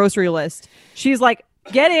parents a grocery list. She's like,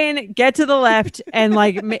 get in, get to the left, and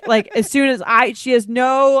like as soon as she has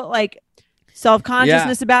no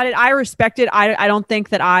self-consciousness about it. I respect it. I don't think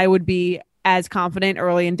that I would be as confident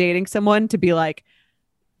early in dating someone to be like,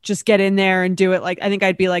 just get in there and do it. Like, I think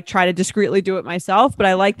I'd be like, try to discreetly do it myself. But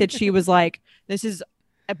I like that she was like, this is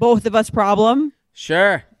a both of us problem.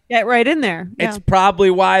 Sure. Get right in there. It's probably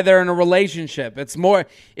why they're in a relationship. It's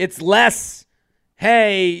less,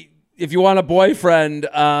 hey, if you want a boyfriend,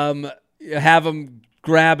 have him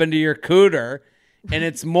grab into your cooter. And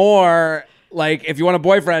it's more like, if you want a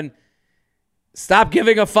boyfriend, stop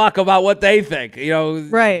giving a fuck about what they think.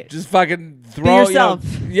 Right. Just fucking throw be yourself.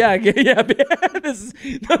 Yeah.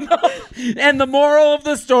 And the moral of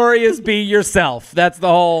the story is be yourself. That's the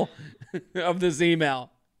whole of this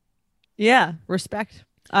email. Yeah, respect.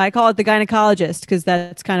 I call it the gynecologist because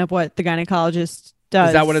that's kind of what the gynecologist does.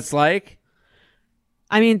 Is that what it's like?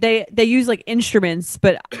 I mean, they use like instruments,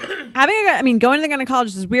 but going to the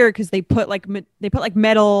gynecologist is weird because they put like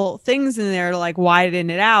metal things in there to like widen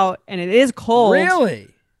it out, and it is cold. Really?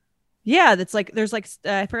 Yeah, that's like there's like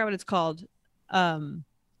I forgot what it's called. I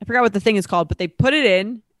forgot what the thing is called, but they put it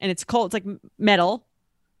in and it's cold. It's like metal.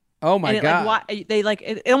 Oh my God. They like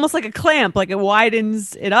it almost like a clamp, like it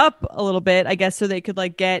widens it up a little bit, I guess, so they could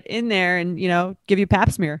like get in there and, give you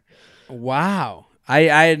pap smear. Wow. I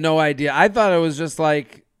had no idea. I thought it was just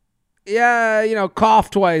like,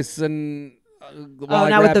 cough twice and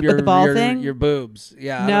not with the ball thing? Your boobs.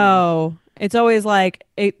 Yeah. No. It's always like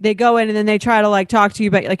they go in and then they try to like talk to you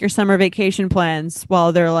about like your summer vacation plans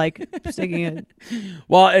while they're like sticking it.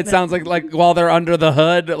 Well, it sounds like while they're under the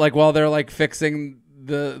hood, like while they're like fixing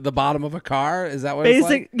the bottom of a car. Is that what it's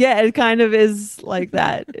like? Yeah, it kind of is like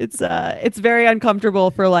that. It's very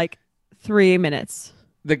uncomfortable for like 3 minutes.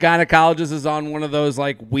 The gynecologist is on one of those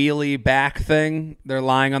like wheelie back thing. They're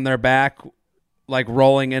lying on their back, like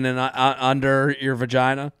rolling in and under your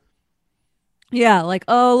vagina. Yeah, like,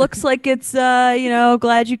 oh, looks like it's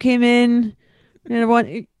glad you came in.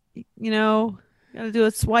 Gotta do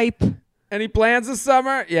a swipe. Any plans this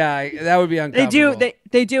summer? Yeah, that would be uncomfortable.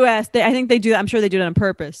 They do ask. I think they do. I'm sure they do it on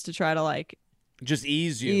purpose to try to like just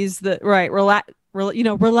ease you. Ease the right. Relax.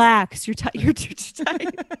 Relax. You're too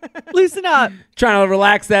tight. Loosen up. Trying to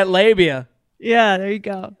relax that labia. Yeah, there you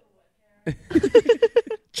go.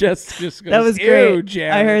 just goes, that was great.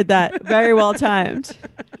 Jared. I heard that. Very well timed.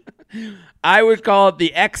 I would call it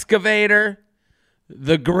the excavator,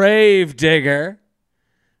 the grave digger,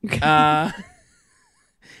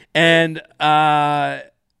 and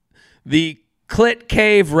the clit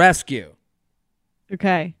cave rescue.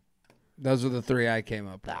 Okay. Those are the three I came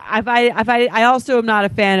up with. I also am not a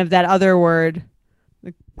fan of that other word,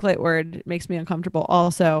 the clit word. It makes me uncomfortable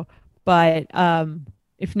also. But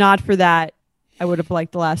if not for that, I would have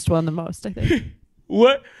liked the last one the most, I think.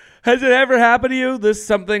 What? Has it ever happened to you?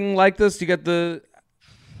 Something like this? You get the...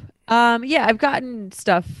 Yeah, I've gotten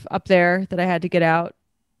stuff up there that I had to get out.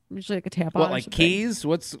 Usually like a tampon. What, like keys?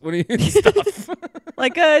 What do you stuff?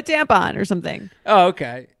 Like a tampon or something. Oh,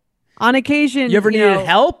 okay. On occasion, you ever needed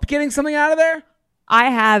help getting something out of there? I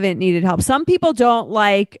haven't needed help. Some people don't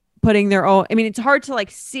like putting their own. I mean, it's hard to like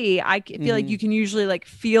see. I feel like you can usually like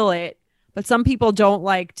feel it, but some people don't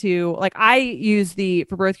like to. Like I use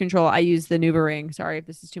for birth control. I use the Nuva ring. Sorry if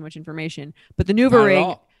this is too much information, but the Nuva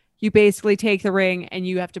ring. You basically take the ring and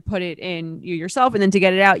you have to put it in yourself, and then to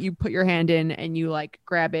get it out, you put your hand in and you like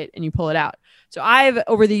grab it and you pull it out. So I've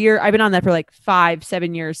been on that for like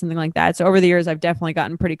 5-7 years, something like that. So over the years, I've definitely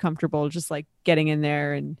gotten pretty comfortable just like getting in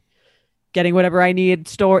there and getting whatever I need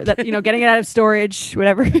getting it out of storage,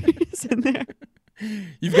 whatever is in there.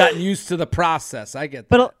 You've gotten used to the process. I get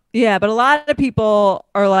that. But a lot of people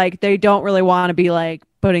are like, they don't really want to be like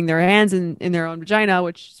putting their hands in their own vagina,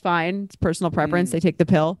 which is fine. It's personal preference. They take the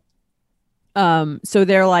pill. So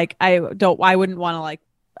they're like, I don't want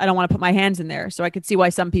to put my hands in there. So I could see why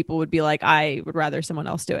some people would be like, I would rather someone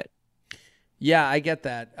else do it. Yeah, I get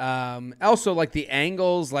that. Also like the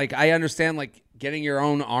angles, like I understand like getting your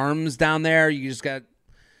own arms down there. You just got,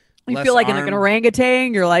 you feel like an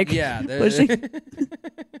orangutan. You're like, yeah,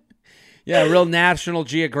 yeah, real National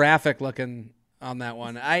Geographic looking on that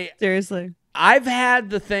one. Seriously, I've had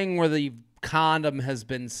the thing where the condom has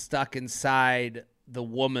been stuck inside the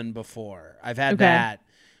woman before. I've had that,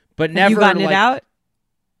 but never. Have you gotten it out?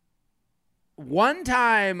 One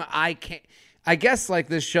time I guess like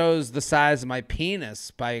this shows the size of my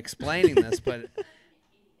penis by explaining this, but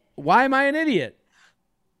why am I an idiot?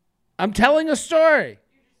 I'm telling a story.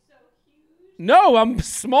 No, I'm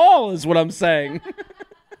small is what I'm saying.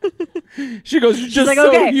 She goes, you're just like, so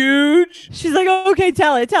okay. Huge. She's like, okay,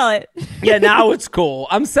 tell it. Yeah, now it's cool.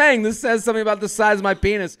 I'm saying this says something about the size of my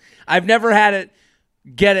penis. I've never had it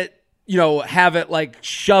get it, have it like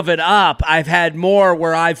shove it up. I've had more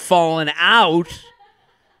where I've fallen out.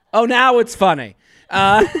 Oh, now it's funny.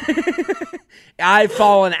 I've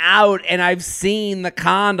fallen out and I've seen the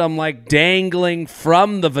condom like dangling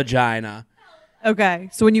from the vagina. Okay.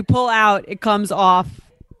 So when you pull out, it comes off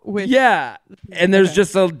with. Yeah. And there's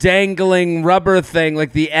just a dangling rubber thing,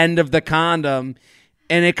 like the end of the condom.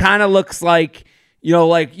 And it kind of looks like,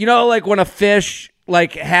 like when a fish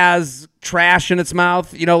like has trash in its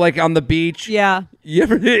mouth, like on the beach. Yeah.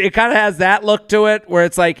 It kind of has that look to it where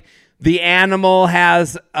it's like the animal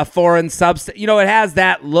has a foreign substance. It has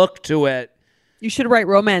that look to it. You should write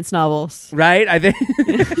romance novels. Right? I think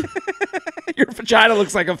your vagina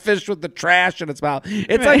looks like a fish with the trash in its mouth.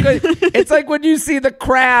 It's like when you see the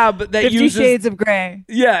crab that 50 uses Shades of Grey.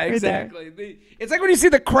 Yeah, exactly. It's like when you see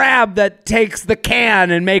the crab that takes the can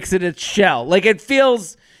and makes it its shell. Like it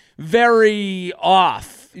feels very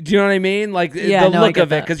off. Do you know what I mean? Like the look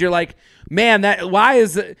of it, because you're like, man, why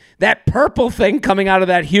is that purple thing coming out of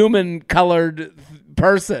that human colored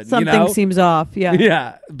person? Something seems off. Yeah.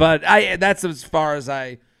 Yeah. But that's as far as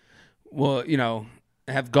I will,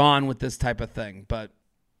 have gone with this type of thing. But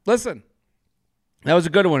listen, that was a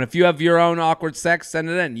good one. If you have your own awkward sex, send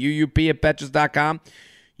it in. UUP@Betches.com.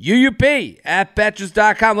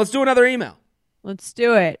 UUP@Betches.com. Let's do another email. Let's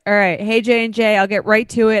do it. All right. Hey, J&J, I'll get right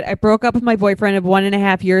to it. I broke up with my boyfriend of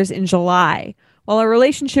 1.5 years in July. While our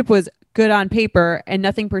relationship was good on paper and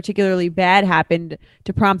nothing particularly bad happened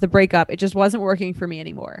to prompt the breakup, it just wasn't working for me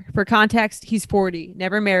anymore. For context, he's 40,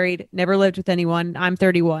 never married, never lived with anyone. I'm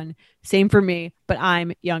 31. Same for me, but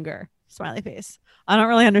I'm younger. Smiley face. I don't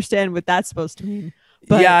really understand what that's supposed to mean.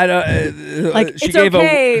 But yeah, I don't, it's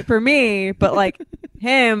okay for me, but like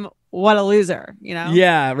him, what a loser,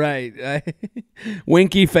 Yeah, right.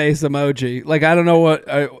 Winky face emoji. Like, I don't know what.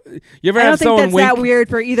 You ever have someone wink? I don't think that's that weird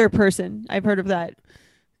for either person. I've heard of that.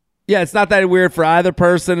 Yeah, it's not that weird for either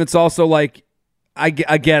person. It's also like,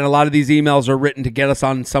 again, a lot of these emails are written to get us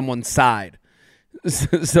on someone's side.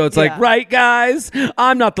 So it's like, right, guys,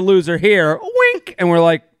 I'm not the loser here. Wink. And we're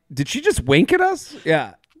like, did she just wink at us?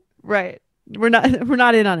 Yeah. Right. We're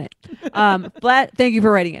not in on it. Thank you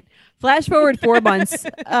for writing it. Flash forward 4 months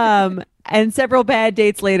and several bad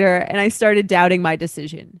dates later, and I started doubting my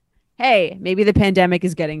decision. Hey, maybe the pandemic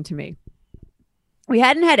is getting to me. We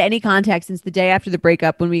hadn't had any contact since the day after the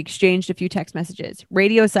breakup when we exchanged a few text messages.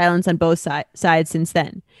 Radio silence on both sides since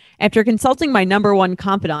then. After consulting my number one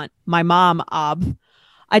confidant, my mom,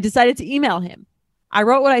 I decided to email him. I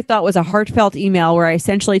wrote what I thought was a heartfelt email where I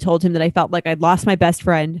essentially told him that I felt like I'd lost my best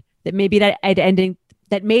friend, that maybe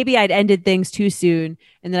I'd ended things too soon,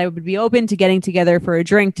 and that I would be open to getting together for a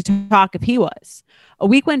drink to talk if he was. A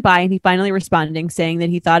week went by and he finally responding, saying that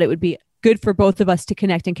he thought it would be good for both of us to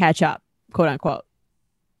connect and catch up, quote unquote.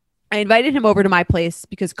 I invited him over to my place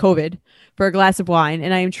because COVID for a glass of wine,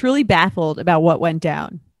 and I am truly baffled about what went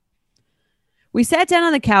down. We sat down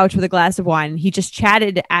on the couch with a glass of wine, and he just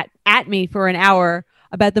chatted at me for an hour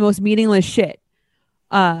about the most meaningless shit.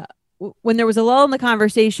 When there was a lull in the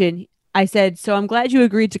conversation, I said, "So I'm glad you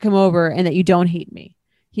agreed to come over and that you don't hate me."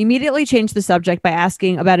 He immediately changed the subject by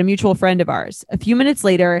asking about a mutual friend of ours. A few minutes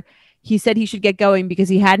later, he said he should get going because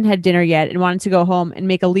he hadn't had dinner yet and wanted to go home and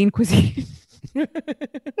make a lean cuisine.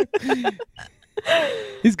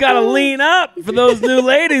 He's got to lean up for those new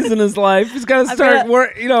ladies in his life. He's got to start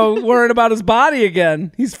worrying about his body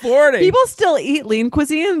again. He's 40. People still eat lean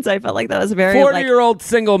cuisines. I felt like that was a very 40-year-old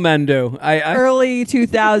single men do. Early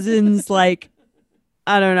 2000s, like,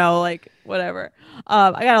 I don't know, like whatever.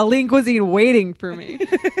 I got a lean cuisine waiting for me.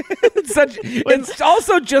 It's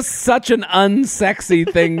also just such an unsexy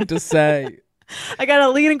thing to say. I got a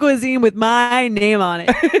lean cuisine with my name on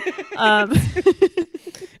it.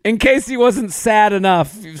 In case he wasn't sad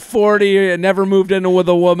enough, 40, never moved in with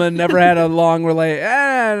a woman, never had a long relation.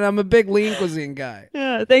 I'm a big lean cuisine guy.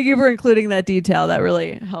 Yeah, thank you for including that detail. That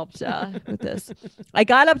really helped with this. I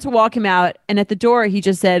got up to walk him out, and at the door, he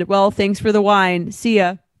just said, "Well, thanks for the wine. See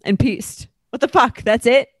ya," and peaced. What the fuck? That's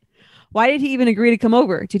it? Why did he even agree to come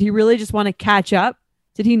over? Did he really just want to catch up?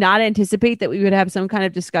 Did he not anticipate that we would have some kind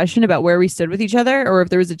of discussion about where we stood with each other, or if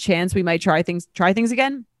there was a chance we might try things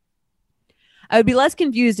again? I would be less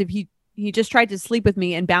confused if he just tried to sleep with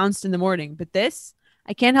me and bounced in the morning. But this,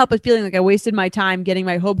 I can't help but feeling like I wasted my time getting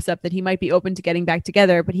my hopes up that he might be open to getting back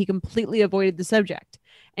together, but he completely avoided the subject.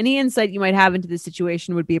 Any insight you might have into this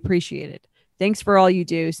situation would be appreciated. Thanks for all you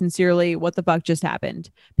do. Sincerely, what the fuck just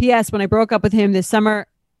happened? P.S. When I broke up with him in the summer,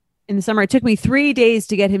 it took me 3 days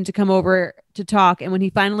to get him to come over to talk. And when he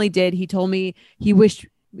finally did, he told me he wished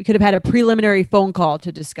we could have had a preliminary phone call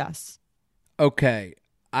to discuss. Okay.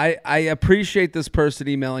 I appreciate this person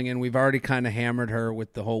emailing in. We've already kind of hammered her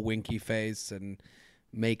with the whole winky face and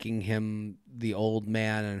making him the old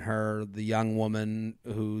man and her the young woman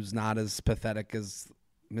who's not as pathetic as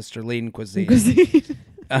Mr. Lean Cuisine.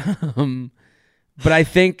 But I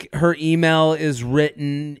think her email is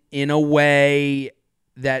written in a way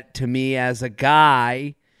that, to me, as a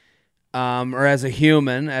guy, or as a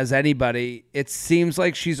human, as anybody, it seems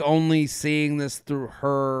like she's only seeing this through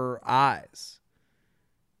her eyes.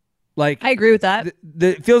 Like, I agree with that.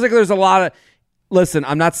 It feels like there's a lot of. Listen,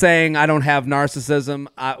 I'm not saying I don't have narcissism.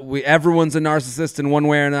 Everyone's a narcissist in one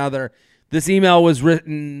way or another. This email was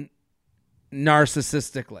written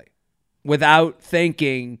narcissistically, without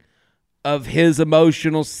thinking of his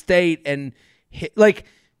emotional state, and like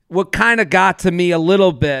what kind of got to me a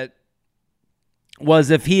little bit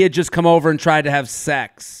was if he had just come over and tried to have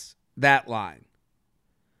sex. That line.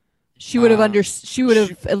 She would have She would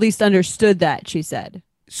have at least understood that. She said.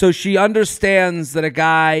 So she understands that a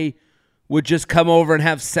guy would just come over and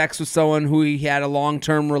have sex with someone who he had a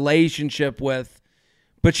long-term relationship with,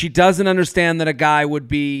 but she doesn't understand that a guy would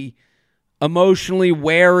be emotionally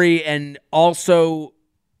wary and also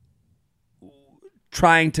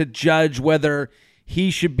trying to judge whether he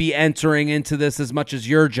should be entering into this as much as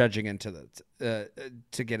you're judging into this,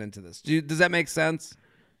 to get into this. Does that make sense?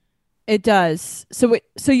 It does. So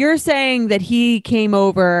you're saying that he came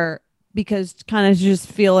over because kind of just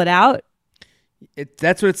feel it out?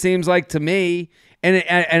 That's what it seems like to me.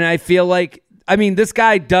 And I feel like, I mean, this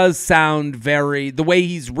guy does sound the way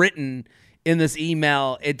he's written in this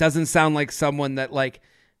email, it doesn't sound like someone that like,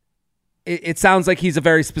 it sounds like he's a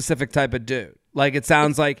very specific type of dude. Like it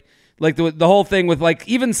sounds like the whole thing with like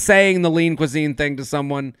even saying the Lean Cuisine thing to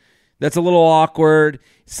someone that's a little awkward,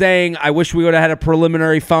 saying, I wish we would have had a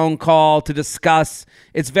preliminary phone call to discuss.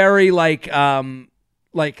 It's very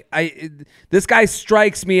this guy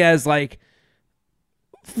strikes me as like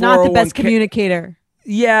not the best communicator.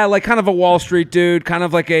 Yeah, like kind of a Wall Street dude, kind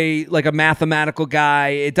of like a mathematical guy.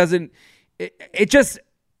 It doesn't. It just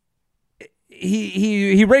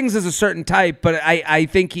he rings as a certain type, but I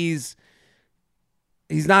think he's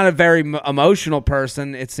not a very emotional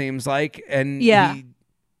person. It seems like, and yeah,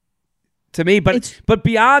 to me, but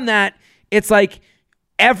beyond that, it's like.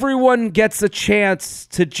 Everyone gets a chance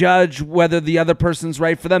to judge whether the other person's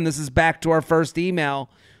right for them. This is back to our first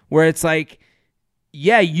email where it's like,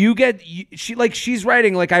 yeah, she's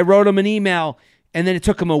writing, like I wrote him an email and then it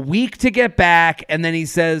took him a week to get back. And then he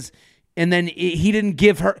says, and then he didn't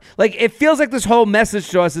give her, like, it feels like this whole message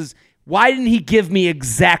to us is, why didn't he give me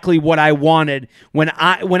exactly what I wanted? When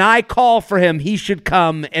I call for him, he should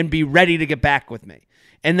come and be ready to get back with me.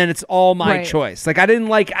 And then it's all my choice. Like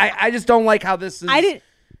I just don't like how this is. I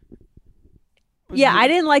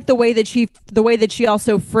didn't like the way that she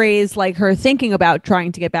also phrased like her thinking about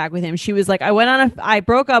trying to get back with him. She was like, I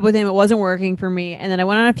broke up with him. It wasn't working for me. And then I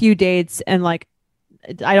went on a few dates and like,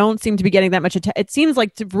 I don't seem to be getting that much attention. It seems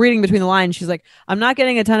like reading between the lines. She's like, I'm not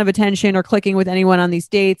getting a ton of attention or clicking with anyone on these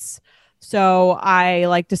dates. So I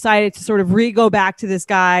like decided to sort of go back to this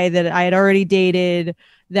guy that I had already dated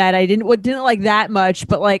that I didn't like that much,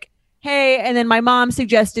 but like, hey, and then my mom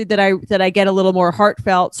suggested that I get a little more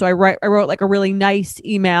heartfelt. So I wrote like a really nice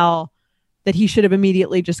email that he should have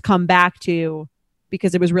immediately just come back to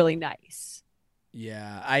because it was really nice.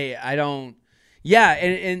 Yeah, I don't. Yeah,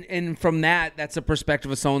 and from that's a perspective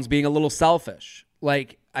of someone's being a little selfish.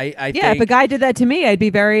 Like I think, if a guy did that to me, I'd be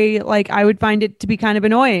very like I would find it to be kind of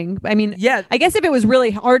annoying. I mean, yeah, I guess if it was really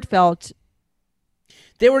heartfelt.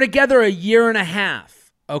 They were together a year and a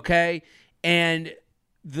half, okay, and.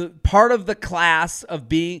 The part of the class of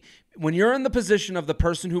being, when you're in the position of the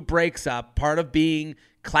person who breaks up, part of being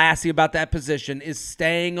classy about that position is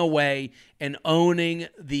staying away and owning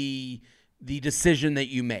the decision that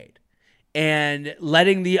you made and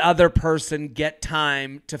letting the other person get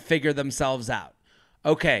time to figure themselves out.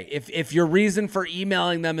 Okay, if your reason for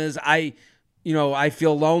emailing them is I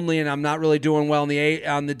feel lonely and I'm not really doing well on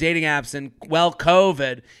the dating apps and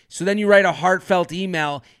COVID, so then you write a heartfelt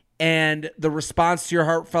email. And the response to your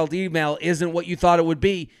heartfelt email isn't what you thought it would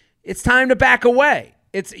be, it's time to back away.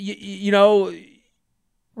 It's,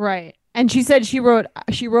 Right. And she said she wrote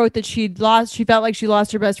that she felt like she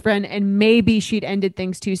lost her best friend and maybe she'd ended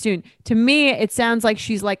things too soon. To me, it sounds like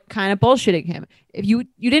she's like kind of bullshitting him. If you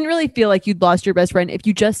didn't really feel like you'd lost your best friend, if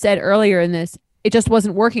you just said earlier in this, it just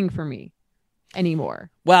wasn't working for me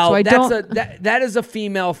anymore. Well, so that is a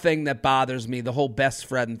female thing that bothers me, the whole best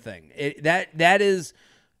friend thing. That is...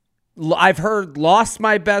 I've heard lost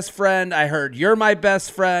my best friend. I heard you're my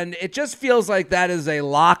best friend. It just feels like that is a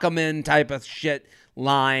lock 'em in type of shit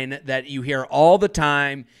line that you hear all the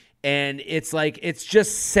time. And it's like, it's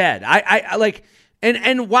just said. I like,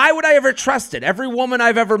 and why would I ever trust it? Every woman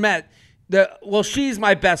I've ever met, she's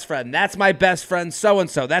my best friend. That's my best friend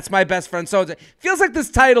so-and-so. That's my best friend so-and-so. Feels like this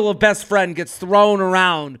title of best friend gets thrown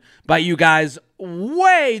around by you guys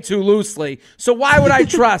way too loosely. So why would I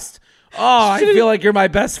trust, I feel like you're my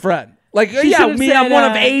best friend. Like, yeah, me, I'm one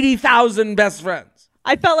of 80,000 best friends.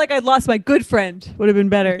 I felt like I'd lost my good friend. Would have been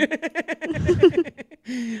better.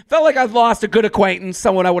 Felt like I've lost a good acquaintance,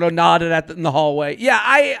 someone I would have nodded at in the hallway. Yeah,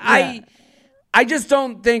 I just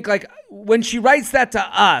don't think, like, when she writes that to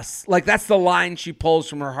us, like, that's the line she pulls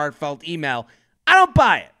from her heartfelt email. I don't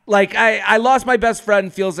buy it. Like, I lost my best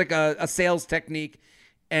friend feels like a sales technique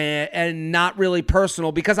and not really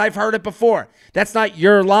personal, because I've heard it before. That's not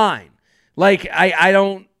your line. Like, I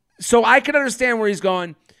don't. So I can understand where he's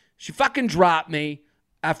going. She fucking dropped me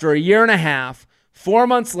after a year and a half. 4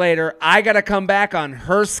 months later, I got to come back on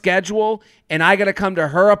her schedule, and I got to come to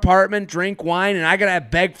her apartment, drink wine, and I got to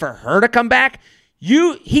beg for her to come back.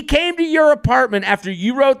 He came to your apartment after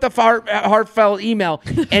you wrote the heartfelt email,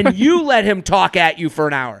 and you let him talk at you for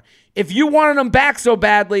an hour. If you wanted him back so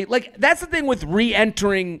badly, like, that's the thing with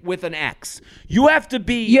re-entering with an ex. You have to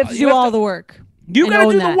do all the work. You got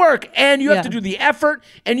to do the work, and you have to do the effort,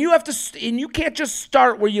 and you can't just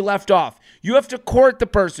start where you left off. You have to court the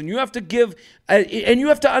person. You have to give, and you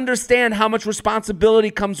have to understand how much responsibility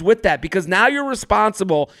comes with that, because now you're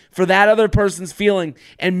responsible for that other person's feeling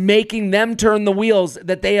and making them turn the wheels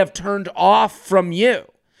that they have turned off from you.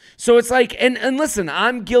 So it's like, and listen,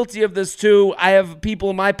 I'm guilty of this too. I have people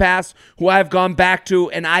in my past who I've gone back to,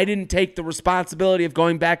 and I didn't take the responsibility of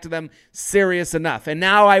going back to them serious enough. And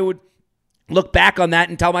now I would look back on that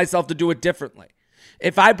and tell myself to do it differently.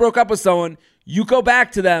 If I broke up with someone, you go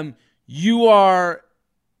back to them, you're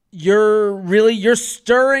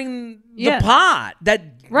stirring the pot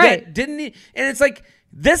that didn't need, and it's like,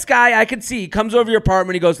 this guy, I could see, he comes over your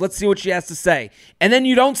apartment, he goes, let's see what she has to say. And then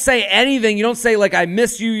you don't say anything. You don't say, like, I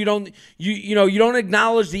miss you. You don't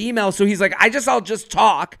acknowledge the email. So he's like, I'll just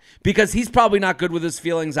talk, because he's probably not good with his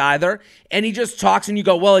feelings either. And he just talks, and you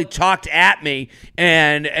go, well, he talked at me.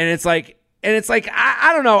 And it's like,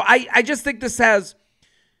 I don't know. I just think this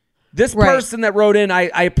person that wrote in,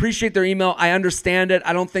 I appreciate their email. I understand it.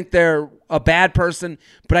 I don't think they're a bad person,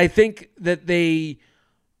 but I think that they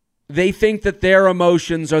think that their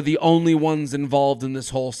emotions are the only ones involved in this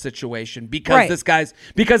whole situation, because this guy's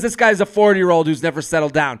a 40-year-old who's never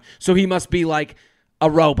settled down. So he must be like a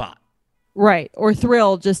robot. Right. Or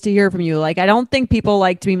thrilled just to hear from you. Like, I don't think people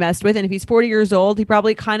like to be messed with. And if he's 40 years old, he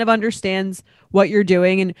probably kind of understands what you're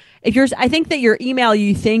doing. And I think that your email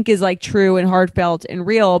you think is like true and heartfelt and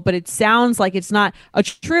real, but it sounds like it's not. A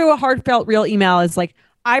true, heartfelt, real email is like,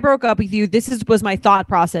 I broke up with you. This was my thought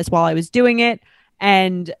process while I was doing it.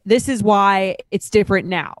 And this is why it's different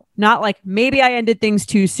now. Not like, maybe I ended things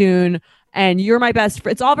too soon and you're my best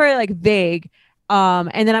friend. It's all very like vague.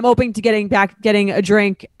 And then I'm open to getting a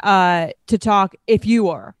drink to talk if you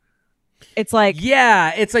are. It's like,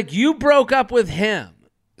 yeah, it's like you broke up with him.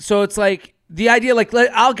 So it's like the idea, like,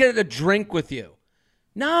 I'll get a drink with you.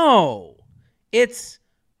 No,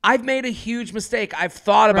 I've made a huge mistake. I've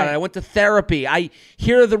thought about it. I went to therapy.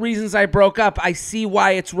 Here are the reasons I broke up. I see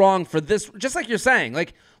why it's wrong for this. Just like you're saying,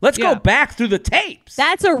 like, let's go back through the tapes.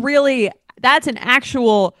 That's an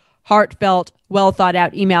actual heartfelt, well thought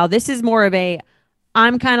out email. This is more of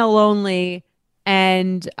I'm kind of lonely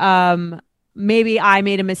and maybe I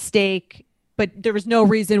made a mistake, but there was no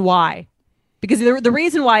reason why. Because the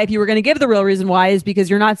reason why, if you were going to give the real reason why, is because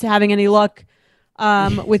you're not having any luck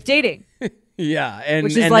with dating. Yeah, and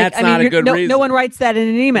which is and like, that's not a good reason. No one writes that in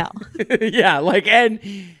an email. Yeah, like, and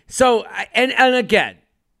so, and again,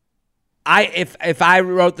 if I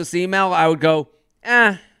wrote this email, I would go,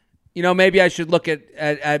 maybe I should look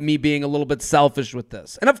at me being a little bit selfish with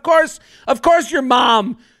this. And of course, your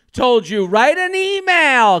mom told you, write an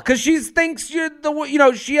email, because she thinks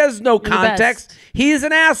she has no context. He's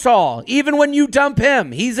an asshole. Even when you dump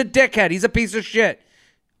him, he's a dickhead. He's a piece of shit.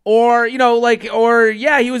 Or, he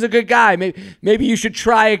was a good guy. Maybe you should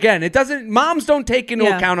try again. Moms don't take into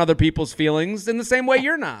account other people's feelings in the same way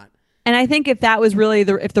you're not. And I think if that was really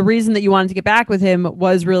if the reason that you wanted to get back with him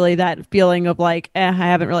was really that feeling of like, I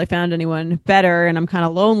haven't really found anyone better and I'm kind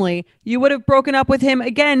of lonely, you would have broken up with him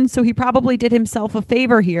again. So he probably did himself a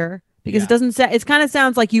favor here, because it kind of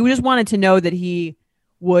sounds like you just wanted to know that he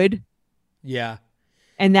would. Yeah.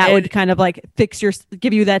 And that would kind of like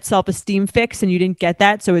give you that self-esteem fix, and you didn't get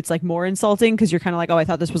that. So it's like more insulting, because you're kind of like, oh, I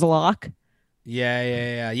thought this was a lock.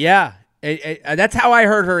 Yeah. That's how I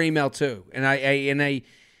heard her email too. And I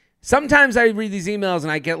sometimes I read these emails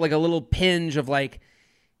and I get like a little pinch of like,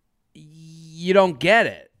 you don't get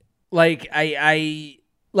it. Like I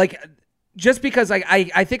like just because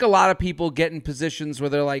I think a lot of people get in positions where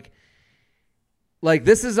they're like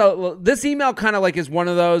this email kind of like is one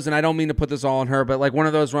of those, and I don't mean to put this all on her, but like one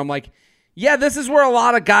of those where I'm like, yeah, this is where a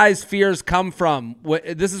lot of guys' fears come from.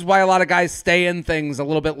 This is why a lot of guys stay in things a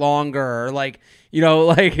little bit longer, or like, you know,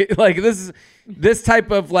 like this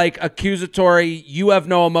type of like accusatory, you have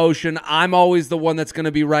no emotion, I'm always the one that's going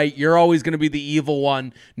to be right, you're always going to be the evil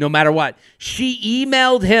one no matter what. She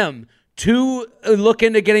emailed him to look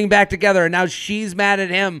into getting back together, and now she's mad at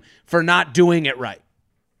him for not doing it right.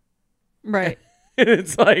 Right.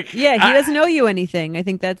 It's like, yeah, he doesn't owe you anything. I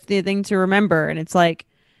think that's the thing to remember. And it's like,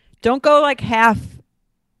 don't go like half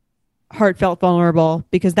heartfelt vulnerable,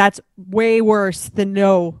 because that's way worse than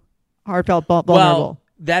no heartfelt vulnerable. Well,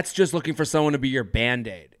 that's just looking for someone to be your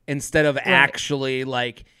Band-Aid instead of actually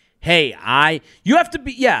like, hey, you have to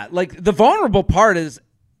be, yeah, like the vulnerable part is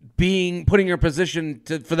putting your position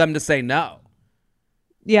for them to say no.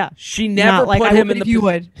 Yeah. She never like, put him in the you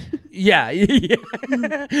would. Yeah.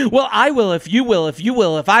 Well, I will if you will, if you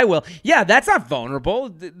will, if I will. Yeah, that's not vulnerable.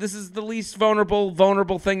 This is the least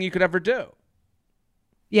vulnerable thing you could ever do.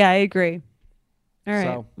 Yeah, I agree. All right.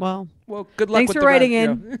 So, well, good luck. Thanks with for the writing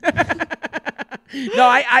rest, in. No,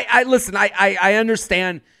 I listen. I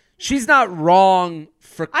understand. She's not wrong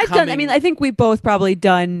for coming. I think we've both probably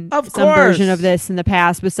done some version of this in the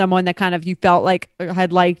past with someone that kind of you felt like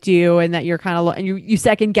had liked you, and that you're kind of and you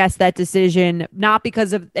second guess that decision, not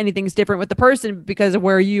because of anything's different with the person, but because of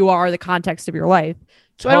where you are, the context of your life.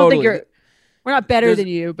 So I don't think we're not better than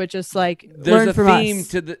you, but just like learn from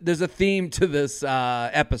us. There's a theme to this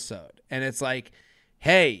episode, and it's like,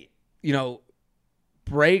 hey,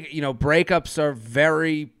 breakups are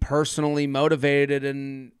very personally motivated,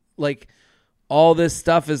 and like all this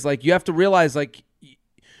stuff is like, you have to realize like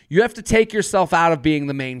you have to take yourself out of being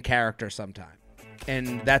the main character sometime,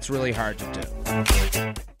 and that's really hard to do.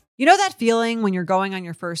 You know that feeling when you're going on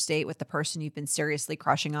your first date with the person you've been seriously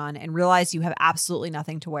crushing on and realize you have absolutely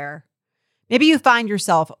nothing to wear? Maybe you find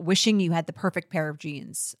yourself wishing you had the perfect pair of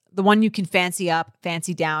jeans, the one you can fancy up,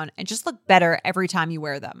 fancy down, and just look better every time you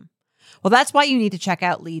wear them. Well, that's why you need to check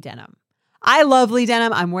out Lee Denim. I love Lee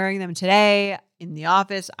Denim. I'm wearing them today in the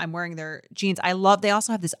office. I'm wearing their jeans. They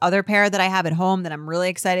also have this other pair that I have at home that I'm really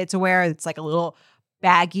excited to wear. It's like a little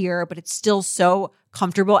baggier, but it's still so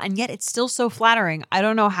comfortable, and yet it's still so flattering. I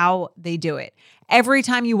don't know how they do it. Every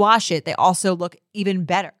time you wash it, they also look even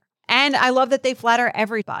better. And I love that they flatter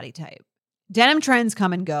every body type. Denim trends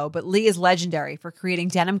come and go, but Lee is legendary for creating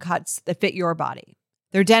denim cuts that fit your body.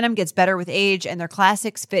 Their denim gets better with age, and their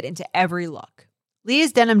classics fit into every look.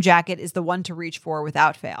 Lee's denim jacket is the one to reach for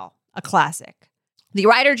without fail, a classic. The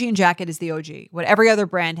Rider jean jacket is the OG, what every other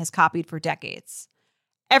brand has copied for decades.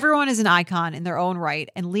 Everyone is an icon in their own right,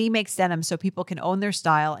 and Lee makes denim so people can own their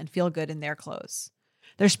style and feel good in their clothes.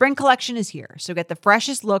 Their spring collection is here, so get the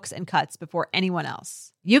freshest looks and cuts before anyone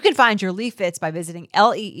else. You can find your Lee fits by visiting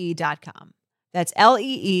lee.com. That's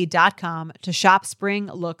lee.com to shop spring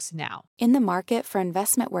looks now. In the market for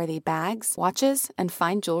investment-worthy bags, watches, and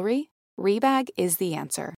fine jewelry, Rebag is the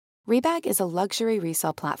answer. Rebag is a luxury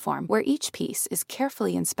resale platform where each piece is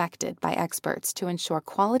carefully inspected by experts to ensure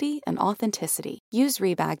quality and authenticity. Use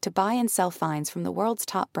Rebag to buy and sell finds from the world's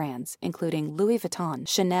top brands, including Louis Vuitton,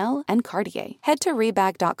 Chanel, and Cartier. Head to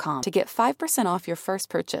Rebag.com to get 5% off your first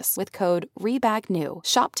purchase with code REBAGNEW.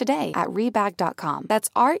 Shop today at Rebag.com. That's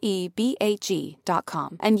REBAG.com.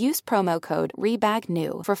 And use promo code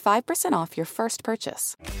REBAGNEW for 5% off your first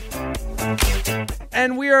purchase.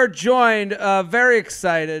 And we are joined, very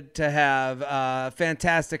excited to have a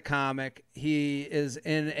fantastic comic. He is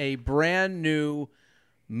in a brand new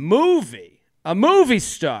movie, a movie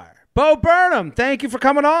star. Bo Burnham, thank you for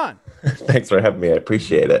coming on. Thanks for having me. I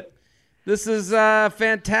appreciate it. This is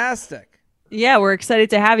fantastic. Yeah, we're excited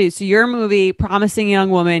to have you. So your movie, Promising Young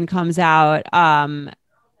Woman, comes out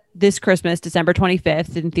this Christmas, December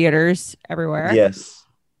 25th, in theaters everywhere. Yes.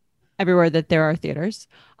 Everywhere that there are theaters.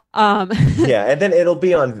 Yeah, and then it'll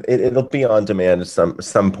be on demand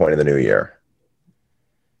some point in the new year.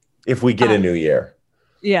 If we get a new year.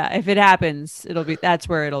 Yeah, if it happens, that's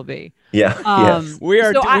where it'll be. Yeah. Yes. We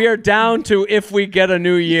are down to if we get a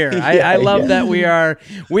new year. I love that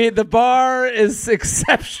the bar is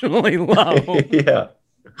exceptionally low. Yeah.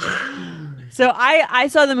 So I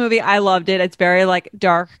saw the movie. I loved it. It's very like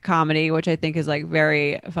dark comedy, which I think is like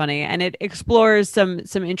very funny, and it explores some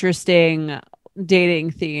interesting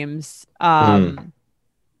dating themes.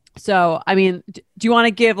 So, I mean, do you want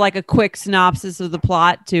to give like a quick synopsis of the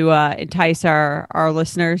plot to entice our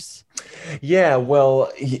listeners? Yeah,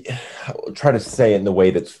 well, I'll try to say it in the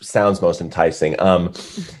way that sounds most enticing.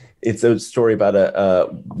 it's a story about a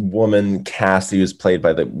woman, Cassie, who's played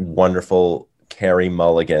by the wonderful Carey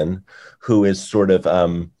Mulligan, who is sort of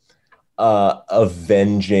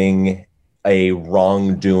avenging a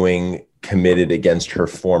wrongdoing committed against her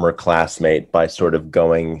former classmate by sort of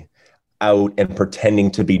going out and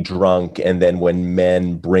pretending to be drunk, and then when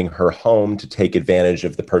men bring her home to take advantage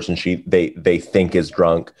of the person they think is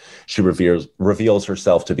drunk, she reveals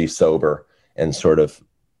herself to be sober and sort of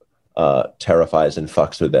terrifies and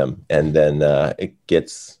fucks with them, and then it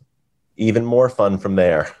gets even more fun from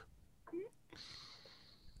there.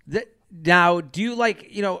 Now, do you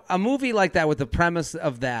like, a movie like that with the premise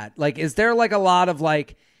of that? Like, is there like a lot of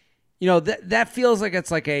like, that feels like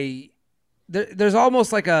it's like there's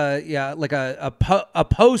almost like a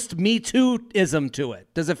post Me Too-ism to it.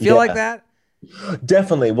 Does it feel like that?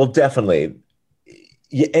 Definitely. Well, definitely.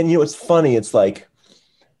 Yeah, and it's funny. It's like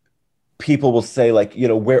people will say like,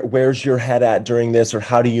 where's your head at during this, or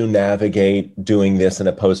how do you navigate doing this in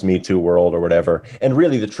a post Me Too world or whatever? And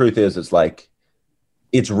really, the truth is, it's like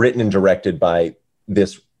it's written and directed by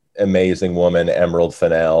this amazing woman, Emerald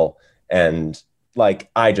Fennell, and like,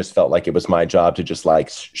 I just felt like it was my job to just like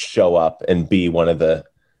show up and be one of the,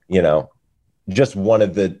 just one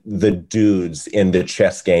of the dudes in the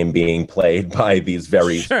chess game being played by these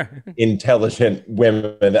very intelligent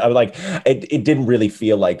women. I was like, it didn't really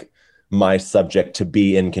feel like my subject to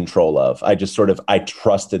be in control of. I just I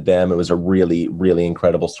trusted them. It was a really, really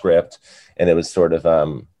incredible script. And it was sort of,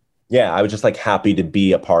 I was just like happy to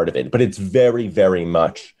be a part of it. But it's very, very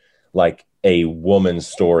much like a woman's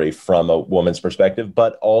story from a woman's perspective.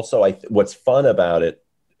 But also what's fun about it,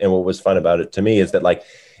 and what was fun about it to me, is that like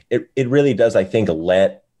it really does, I think,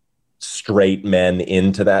 let straight men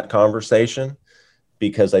into that conversation,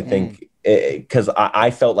 because I think because I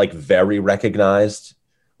felt like very recognized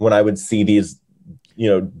when I would see these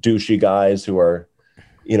douchey guys who are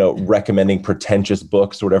recommending pretentious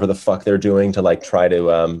books or whatever the fuck they're doing to like try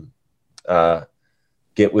to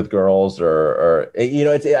get with girls, or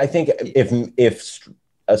I think if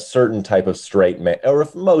a certain type of straight man, or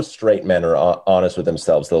if most straight men are honest with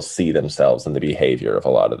themselves, they'll see themselves in the behavior of a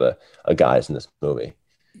lot of the guys in this movie.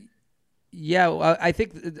 Yeah, well, I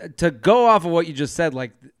think to go off of what you just said,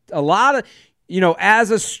 like a lot of,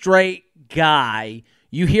 as a straight guy,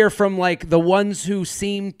 you hear from like the ones who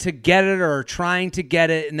seem to get it or are trying to get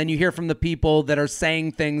it, and then you hear from the people that are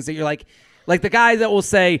saying things that you're like the guy that will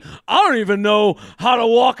say, I don't even know how to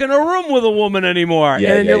walk in a room with a woman anymore.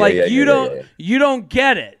 You don't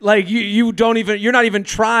get it. Like you're not even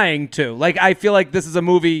trying to. Like, I feel like this is a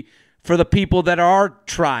movie for the people that are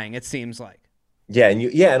trying, it seems like. Yeah.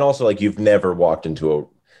 And also like you've never walked into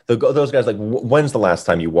those guys, like when's the last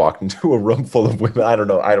time you walked into a room full of women? I don't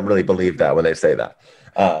know. I don't really believe that when they say that.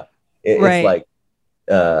 It's like,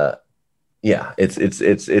 yeah,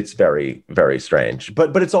 it's very, very strange,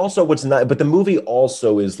 but it's also what's not, but the movie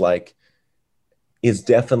also is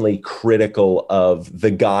definitely critical of the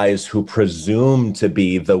guys who presume to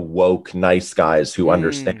be the woke, nice guys who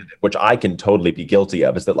understand it, which I can totally be guilty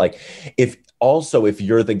of, is that like, if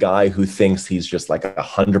you're the guy who thinks he's just like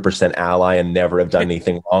 100% ally and never have done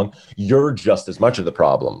anything wrong, you're just as much of the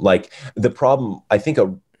problem. Like the problem, I think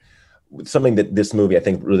something that this movie, I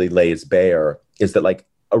think, really lays bare is that like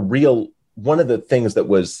one of the things that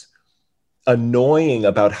was annoying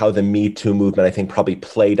about how the Me Too movement, I think, probably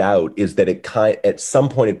played out is that at some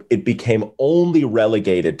point it became only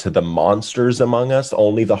relegated to the monsters among us,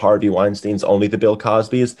 only the Harvey Weinsteins, only the Bill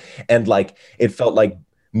Cosbys. And like, it felt like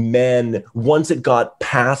men, once it got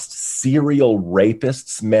past serial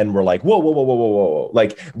rapists, men were like, whoa, whoa, whoa, whoa, whoa, whoa.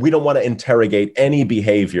 Like, we don't want to interrogate any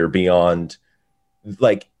behavior beyond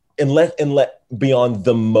like, unless beyond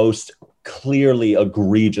the most clearly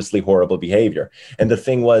egregiously horrible behavior. And the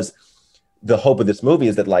thing was, the hope of this movie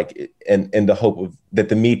is that like, and the hope of that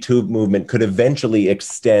the Me Too movement could eventually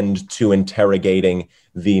extend to interrogating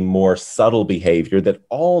the more subtle behavior that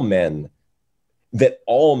all men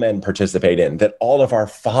participate in, that all of our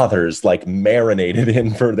fathers like marinated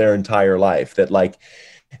in for their entire life, that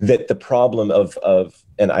the problem of,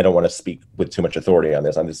 and I don't want to speak with too much authority on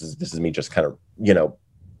this, and this is me just kind of,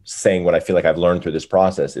 saying what I feel like I've learned through this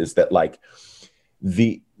process, is that like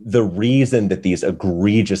the reason that these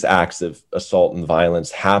egregious acts of assault and violence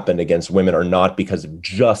happen against women are not because of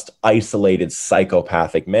just isolated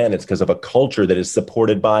psychopathic men. It's because of a culture that is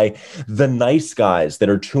supported by the nice guys that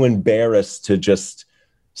are too embarrassed to just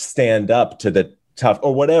stand up to the tough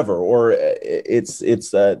or whatever. Or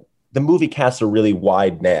the movie casts a really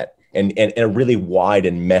wide net and a really wide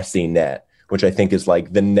and messy net, which I think is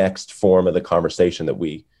like the next form of the conversation that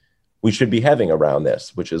we we should be having around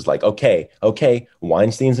this, which is like, okay,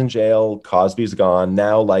 Weinstein's in jail, Cosby's gone.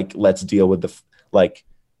 Now, like, let's deal with let's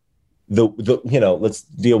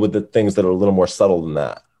deal with the things that are a little more subtle than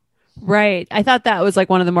that. Right. I thought that was like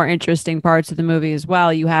one of the more interesting parts of the movie as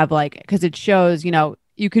well. You have like, because it shows,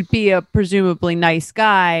 you could be a presumably nice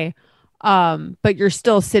guy, but you're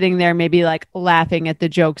still sitting there maybe like laughing at the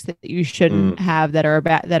jokes that you shouldn't have that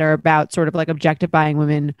are about sort of like objectifying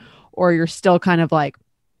women, or you're still kind of like,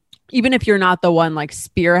 even if you're not the one like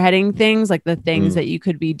spearheading things, like the things that you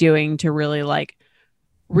could be doing to really like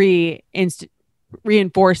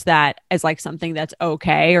reinforce that as like something that's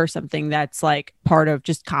okay, or something that's like part of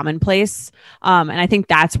just commonplace. And I think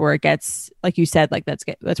that's where it gets, like you said, like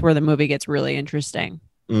that's where the movie gets really interesting.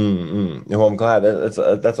 Well, I'm glad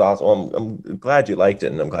that's awesome. Well, I'm glad you liked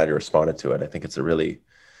it, and I'm glad you responded to it. I think it's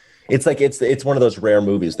one of those rare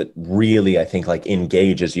movies that really, I think, like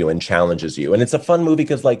engages you and challenges you. And it's a fun movie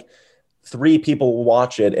because like 3 people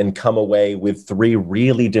watch it and come away with 3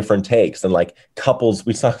 really different takes. And like couples,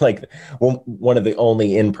 we saw like one of the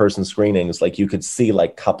only in-person screenings, like you could see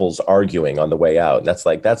like couples arguing on the way out.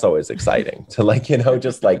 And that's always exciting to like,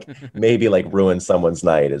 just like maybe like ruin someone's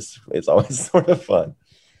night is always sort of fun.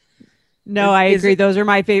 No, I agree. Those are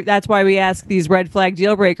my favorite. That's why we ask these red flag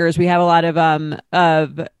deal breakers. We have a lot of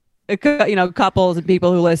couples and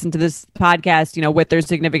people who listen to this podcast, with their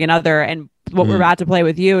significant other. And what we're about to play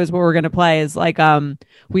with you is what we're going to play is like,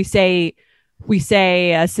 we say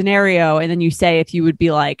a scenario, and then you say if you would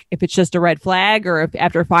be like, if it's just a red flag, or if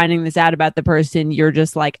after finding this out about the person, you're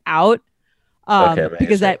just like out.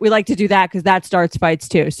 Because we like to do that because that starts fights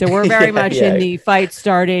too. So we're very much in the fight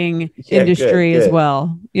starting industry as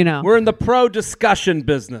well. We're in the pro discussion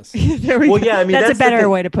business. Well, yeah, I mean that's a better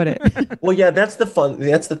way to put it. Well, yeah, that's the fun.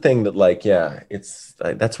 That's the thing that like, yeah,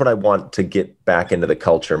 that's what I want to get back into the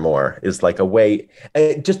culture more, is like a way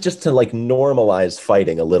just to like normalize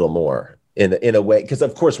fighting a little more in a way, because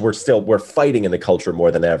of course we're fighting in the culture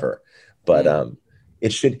more than ever, but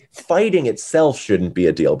fighting itself shouldn't be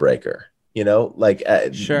a deal breaker.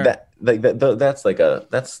 Sure.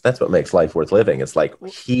 That's what makes life worth living. It's like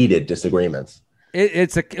heated disagreements.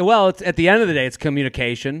 It's at the end of the day, it's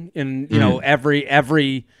communication, and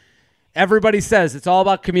everybody says it's all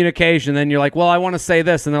about communication. Then you're like, well, I want to say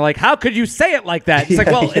this, and they're like, how could you say it like that? It's like,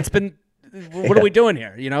 well, it's been, what are we doing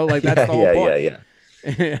here? Like that's the whole point.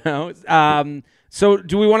 So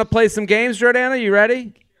do we want to play some games, Jordana? You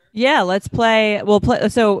ready? Yeah, let's play. We'll play.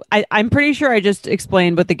 So I'm pretty sure I just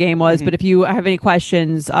explained what the game was, but if you have any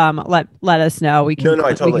questions, let us know. We can. No,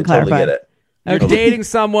 I totally get it. You're dating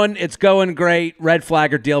someone, it's going great. Red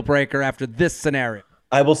flag or deal breaker after this scenario.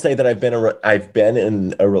 I will say that I'm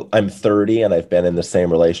 30 and I've been in the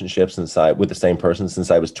same relationship with the same person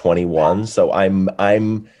since I was 21. So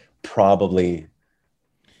I'm probably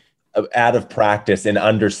out of practice in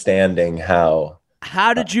understanding how.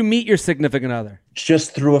 How did you meet your significant other?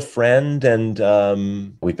 Just through a friend, and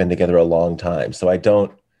we've been together a long time. So I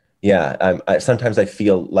don't. Yeah, sometimes I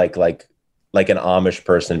feel like an Amish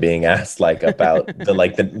person being asked like about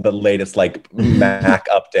the latest like Mac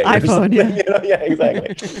update. iPhone, yeah. Yeah,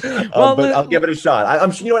 exactly. But I'll give it a shot.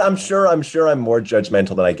 I'm sure I'm more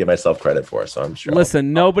judgmental than I give myself credit for. So I'm sure.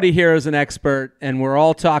 Listen, nobody here is an expert, and we're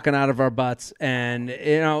all talking out of our butts. And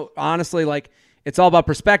honestly, like it's all about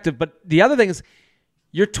perspective. But the other thing is,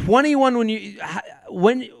 you're 21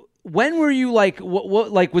 when were you like,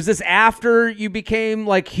 what like, was this after you became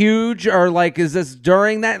like huge, or like, is this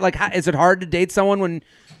during that? Like, is it hard to date someone when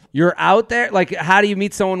you're out there? Like, how do you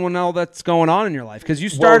meet someone when all that's going on in your life? Because you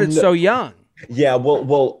started so young. Yeah,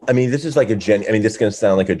 well, I mean, this is like this is going to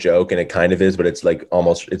sound like a joke, and it kind of is, but it's like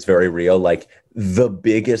it's very real. Like the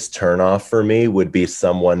biggest turnoff for me would be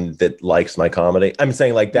someone that likes my comedy. I'm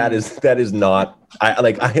saying like that is not, I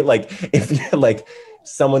if like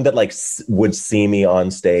someone that like would see me on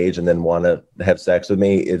stage and then want to have sex with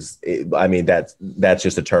me that's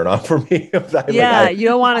just a turn off for me. You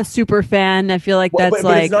don't want a super fan. I feel like that's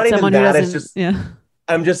but it's not someone even that. Who doesn't.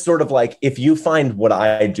 I'm just sort of like, if you find what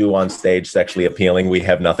I do on stage sexually appealing, we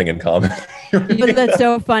have nothing in common. But that's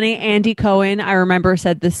so funny. Andy Cohen, I remember,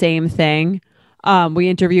 said the same thing. We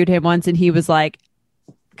interviewed him once, and he was like,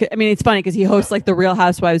 I mean, it's funny because he hosts like the Real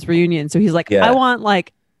Housewives reunion. So he's like, I want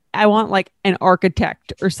like an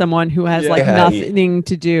architect or someone who has nothing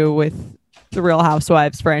to do with the Real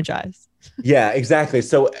Housewives franchise. Yeah, exactly.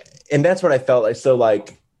 So, and that's what I felt like. So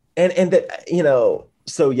like, and that,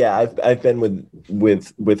 so yeah, I've been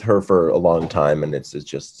with her for a long time, and it's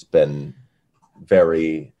just been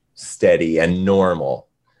very steady and normal.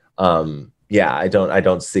 I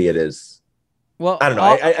don't see it as Well, I don't know.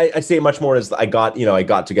 I say it much more as we got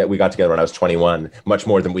together when I was 21, much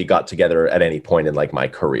more than we got together at any point in like my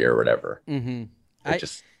career or whatever. Mm-hmm.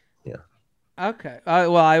 Yeah. Okay.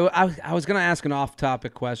 Well, I was going to ask an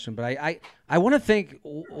off-topic question, but I want to think.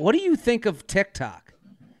 What do you think of TikTok?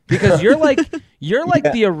 Because you're like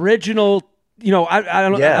the original. I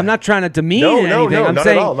don't. Yeah. I'm not trying to demean anything. No, I'm not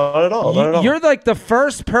saying at all. Not at all. You're like the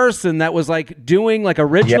first person that was like doing like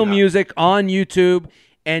original music on YouTube.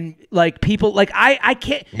 And like people, like I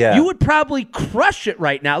can't. Yeah. You would probably crush it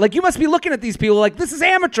right now. Like you must be looking at these people like this is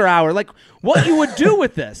amateur hour. Like what you would do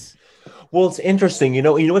with this? Well, it's interesting. You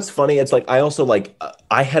know what's funny? It's like I also like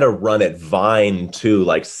I had a run at Vine too,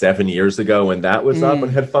 like 7 years ago when that was up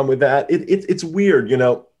and had fun with that. It's weird,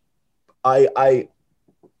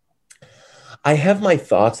 I have my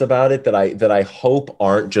thoughts about it that I hope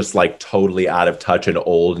aren't just like totally out of touch and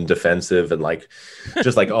old and defensive and like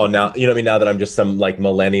just like now now that I'm just some like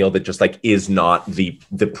millennial that just like is not the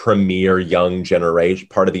premier young generation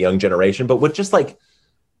part of the young generation, but what just like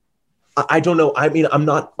I don't know. I mean, I'm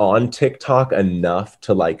not on TikTok enough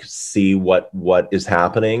to like see what is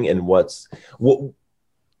happening and what's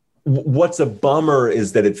a bummer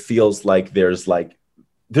is that it feels like there's like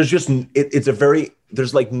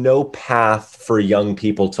there's like no path for young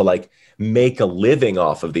people to like make a living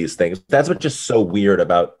off of these things. That's what's just so weird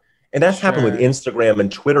about, and that's happened with Instagram and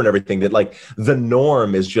Twitter and everything, that like the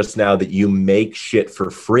norm is just now that you make shit for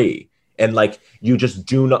free. And like, you just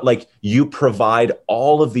do not like, you provide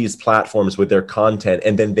all of these platforms with their content.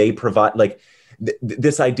 And then they provide like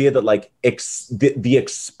this idea that like the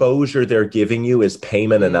exposure they're giving you is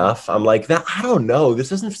payment enough. I'm like that. I don't know. This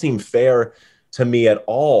doesn't seem fair to me at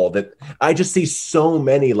all, that I just see so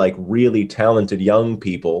many like really talented young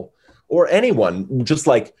people or anyone just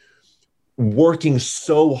like working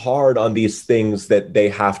so hard on these things that they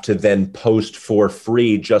have to then post for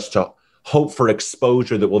free just to hope for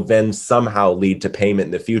exposure that will then somehow lead to payment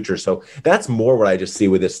in the future. So that's more what I just see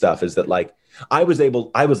with this stuff is that like I was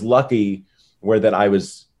lucky where that I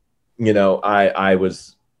was, I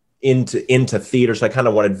was into theater. So I kind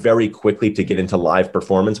of wanted very quickly to get into live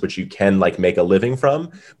performance, which you can like make a living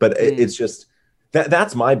from. But it's just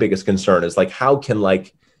that's my biggest concern is like, how can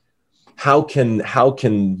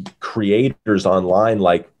creators online,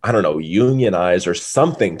 like, I don't know, unionize or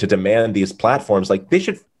something to demand these platforms? Like they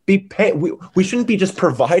should be paying. We shouldn't be just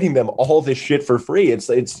providing them all this shit for free.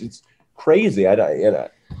 It's crazy.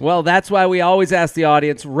 Well, that's why we always ask the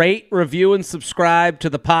audience, rate, review, and subscribe to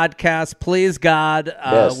the podcast. Please, God,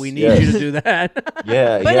 we need you to do that.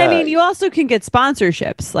 But I mean, you also can get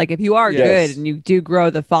sponsorships. Like if you are good and you do grow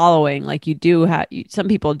the following, like you do have, some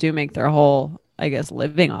people do make their whole, I guess,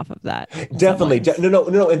 living off of that. Definitely.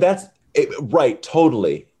 No. And that's right.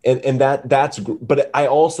 Totally. And that's, but I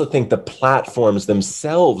also think the platforms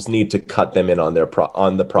themselves need to cut them in on the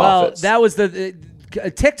profits. Well, that was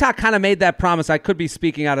TikTok kind of made that promise. I could be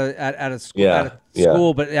speaking out of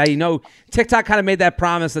school, but TikTok kind of made that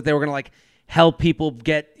promise that they were going to like help people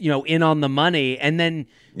get in on the money, and then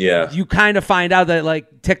you kind of find out that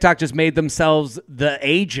like TikTok just made themselves the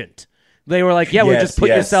agent. They were like, we'll just put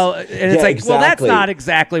yourself, and it's like, exactly. Well, that's not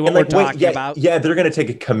exactly what we're talking about. Yeah, they're going to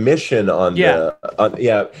take a commission on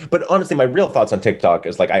But honestly, my real thoughts on TikTok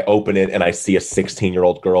is like, I open it and I see a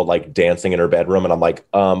 16-year-old girl like dancing in her bedroom, and I'm like,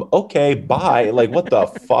 okay, bye. Like, what the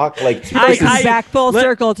fuck? Like, back full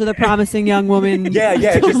circle to the promising young woman.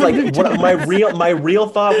 Yeah. Just like my real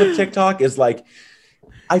thought with TikTok is like,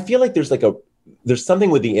 I feel like there's something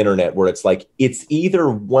with the internet where it's like, it's either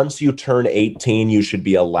once you turn 18, you should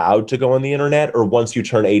be allowed to go on the internet, or once you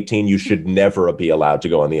turn 18, you should never be allowed to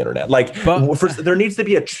go on the internet. Like there needs to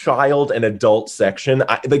be a child and adult section.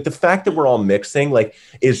 Like the fact that we're all mixing like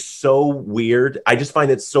is so weird. I just find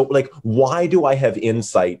it so like, why do I have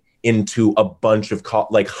insight into a bunch of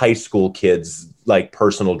like high school kids, like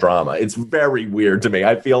personal drama? It's very weird to me.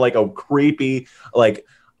 I feel like a creepy, like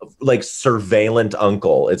surveillant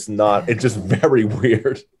uncle. It's just very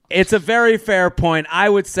weird. It's a very fair point. I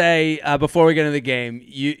would say before we get into the game,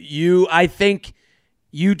 I think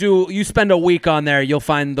you spend a week on there, you'll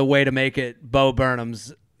find the way to make it Bo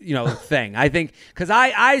Burnham's thing. I think because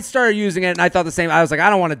I started using it and I thought the same. I was like, I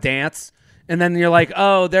don't want to dance. And then you're like,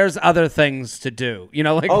 oh, there's other things to do,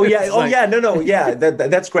 like.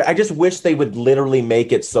 That's great. I just wish they would literally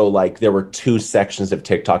make it so like there were two sections of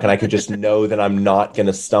TikTok, and I could just know that I'm not going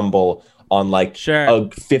to stumble on like a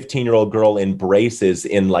 15-year-old girl in braces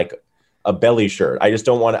in like a belly shirt. I just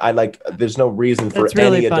don't want to, there's no reason for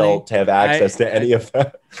really any funny. adult to have access to any of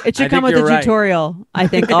that. It should come with a tutorial, I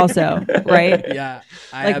think, also, right? Yeah.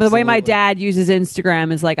 Like the way my dad uses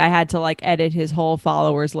Instagram is like I had to like edit his whole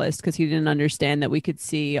followers list because he didn't understand that we could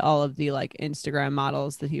see all of the like Instagram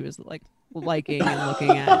models that he was like liking and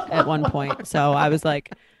looking at one point. So I was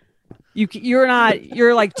like, you're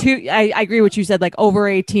like I agree with what you said, like over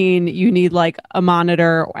 18 you need like a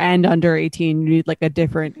monitor, and under 18 you need like a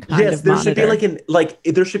different kind of there monitor.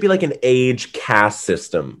 There should be like an age caste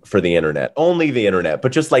system for the internet, only the internet,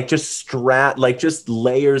 but just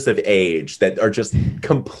layers of age that are just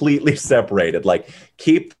completely separated. Like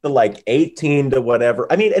keep the like 18 to whatever.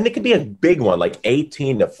 I mean, and it could be a big one, like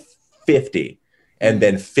 18 to 50. And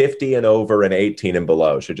then 50 and over and 18 and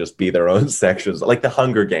below should just be their own sections. Like the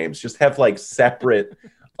Hunger Games, just have like separate,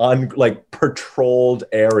 patrolled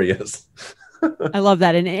areas. I love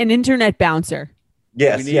that. An internet bouncer.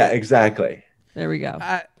 Yes, yeah, exactly. There we go.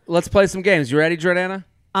 Let's play some games. You ready, Jordana?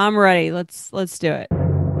 I'm ready. Let's do it.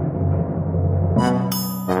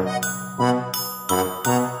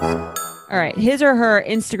 All right. His or her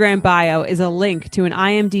Instagram bio is a link to an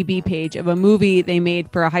IMDb page of a movie they made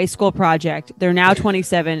for a high school project. They're now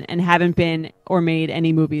 27 and haven't been or made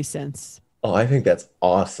any movies since. Oh, I think that's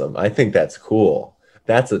awesome. I think that's cool.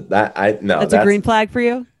 That's a green flag for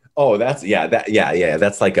you? Oh, that's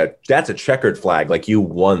That's a checkered flag. Like you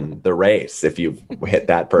won the race if you hit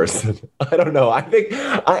that person. I don't know. I think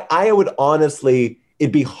I would honestly,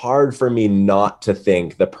 it'd be hard for me not to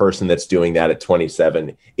think the person that's doing that at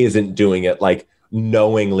 27 isn't doing it like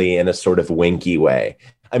knowingly in a sort of winky way.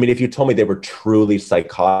 I mean, if you told me they were truly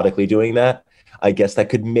psychotically doing that, I guess that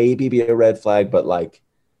could maybe be a red flag. But like,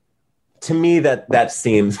 to me, that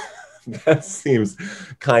seems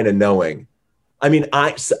kind of knowing. I mean,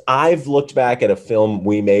 I've looked back at a film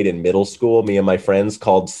we made in middle school, me and my friends,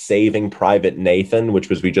 called Saving Private Nathan, which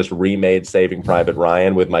was we just remade Saving Private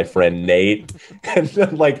Ryan with my friend Nate. And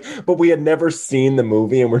but we had never seen the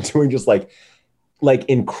movie, and we're doing just like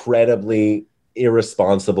incredibly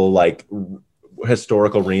irresponsible, like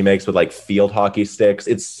historical remakes with like field hockey sticks.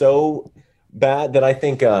 It's so bad that I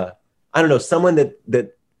think, I don't know, someone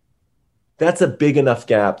that's a big enough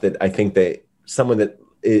gap that I think someone that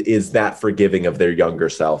is that forgiving of their younger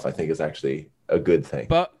self, I think is actually a good thing.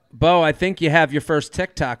 But Bo, I think you have your first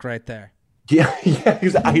TikTok right there. Yeah,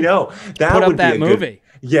 I know. That Put would up that be movie.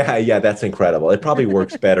 Yeah, that's incredible. It probably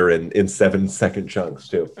works better in 7-second chunks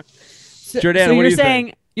too. Jordana, so what you're do you saying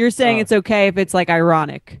think? You're saying it's okay if it's like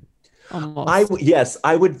ironic, almost. I would.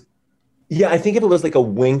 Yeah, I think if it was like a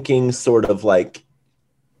winking sort of like,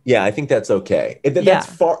 yeah, I think that's okay. That's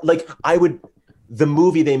far. Like I would. The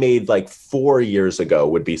movie they made like 4 years ago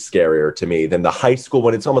would be scarier to me than the high school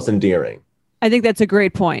one. It's almost endearing. I think that's a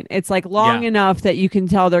great point. It's like long enough that you can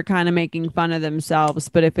tell they're kind of making fun of themselves.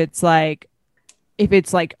 But if it's like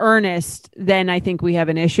earnest, then I think we have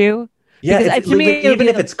an issue. Yeah, to me, even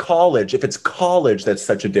if it's college, that's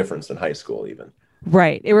such a difference than high school even.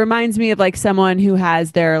 Right. It reminds me of like someone who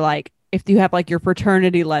has their like, if you have like your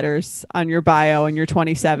fraternity letters on your bio and you're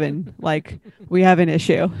 27, like we have an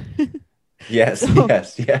issue. Yes.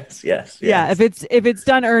 Yeah, if it's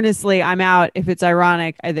done earnestly, I'm out. If it's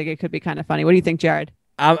ironic, I think it could be kind of funny. What do you think, Jared?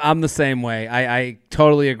 I'm the same way. I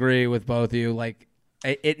totally agree with both of you. Like,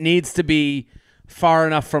 it needs to be far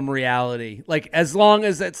enough from reality. Like, as long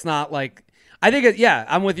as it's not like, I think,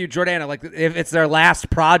 I'm with you, Jordana. Like, if it's their last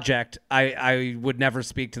project, I would never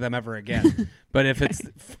speak to them ever again. But if it's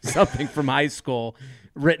something from high school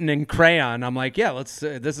written in crayon, I'm like, yeah, this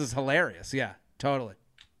is hilarious. Yeah, totally.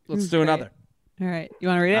 Let's do another. All right. You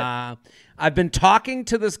want to read it? I've been talking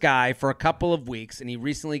to this guy for a couple of weeks, and he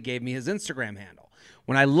recently gave me his Instagram handle.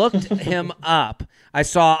 When I looked him up, I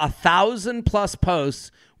saw 1,000+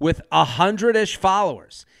 posts with 100-ish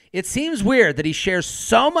followers. It seems weird that he shares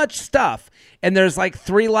so much stuff, and there's like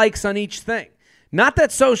 3 likes on each thing. Not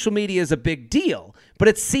that social media is a big deal, but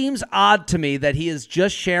it seems odd to me that he is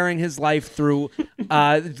just sharing his life through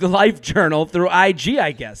the life journal through IG,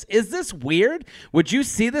 I guess. Is this weird? Would you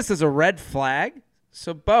see this as a red flag?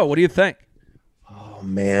 So, Bo, what do you think? Oh,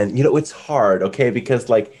 man. It's hard, okay? Because,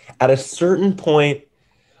 like, at a certain point,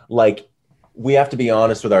 like, we have to be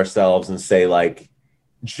honest with ourselves and say, like,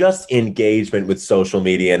 just engagement with social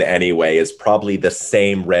media in any way is probably the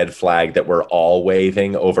same red flag that we're all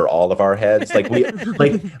waving over all of our heads. Like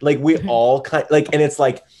we all and it's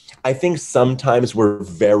like, I think sometimes we're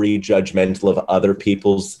very judgmental of other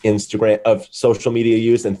people's of social media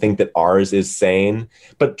use and think that ours is sane.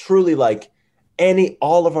 But truly, like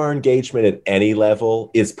all of our engagement at any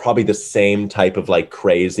level is probably the same type of like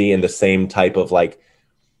crazy and the same type of like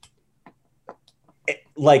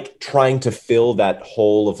like trying to fill that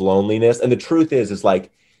hole of loneliness. And the truth is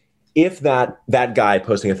like, if that guy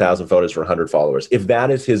posting 1,000 photos for 100 followers, if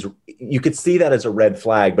that is his, you could see that as a red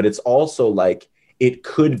flag, but it's also like, it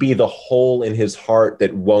could be the hole in his heart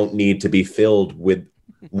that won't need to be filled with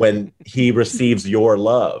when he receives your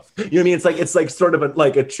love. You know what I mean? It's like sort of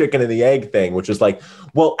like a chicken and the egg thing, which is like,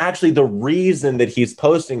 well, actually the reason that he's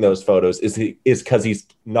posting those photos is because he's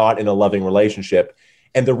not in a loving relationship.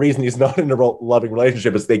 And the reason he's not in a loving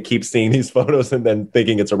relationship is they keep seeing these photos and then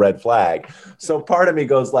thinking it's a red flag. So part of me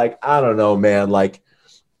goes like, I don't know, man, like,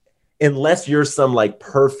 unless you're some like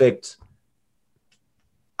perfect,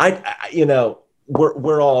 you know,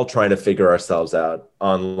 we're all trying to figure ourselves out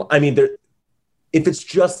on, I mean, if it's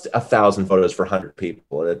just 1,000 photos for 100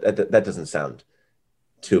 people, that doesn't sound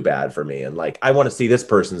too bad for me. And like, I want to see this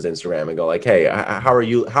person's Instagram and go like, hey, how are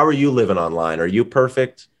you living online? Are you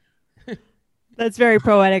perfect? That's very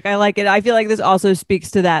poetic. I like it. I feel like this also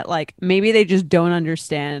speaks to that, like, maybe they just don't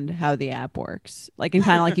understand how the app works. Like, and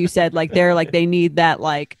kind of like you said, like they need that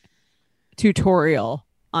like tutorial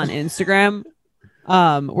on Instagram,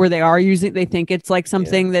 where they think it's like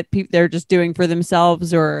something that they're just doing for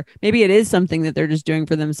themselves, or maybe it is something that they're just doing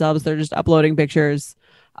for themselves. They're just uploading pictures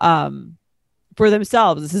for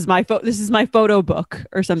themselves. This is my photo book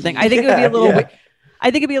or something. I think it would be a little I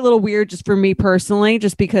think it'd be a little weird just for me personally,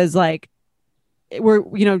 just because like we're,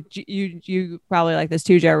 you know, you probably like this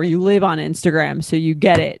too, Jared, where you live on Instagram, so you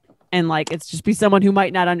get it, and like it's just be someone who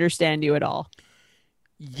might not understand you at all.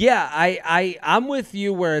 Yeah, I'm with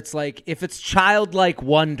you where it's like, if it's childlike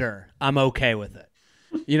wonder, I'm okay with it.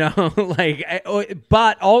 You know, like,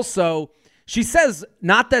 but also she says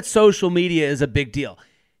not that social media is a big deal.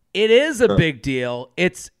 It is a big deal.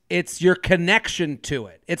 It's your connection to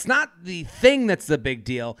it. It's not the thing that's the big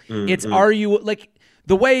deal. Mm-hmm. It's, are you, like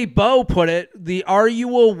the way Bo put it, are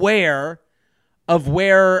you aware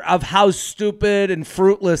of how stupid and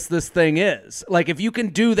fruitless this thing is? Like, if you can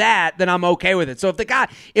do that, then I'm okay with it. So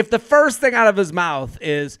if the first thing out of his mouth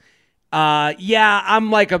is, yeah,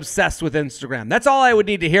 I'm like obsessed with Instagram, that's all I would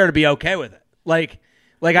need to hear to be okay with it. Like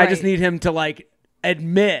right. I just need him to like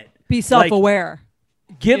admit, be self-aware.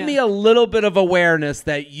 Like, give me a little bit of awareness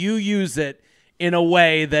that you use it in a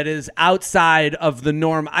way that is outside of the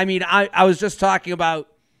norm. I mean, I was just talking about,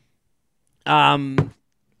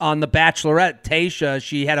 on The Bachelorette, Tayshia,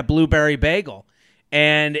 she had a blueberry bagel,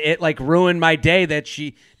 and it like ruined my day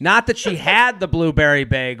not that she had the blueberry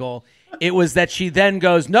bagel. It was that she then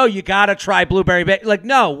goes, no, you got to try blueberry bagel. Like,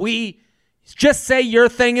 no, we just say your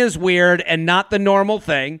thing is weird and not the normal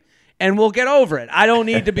thing, and we'll get over it. I don't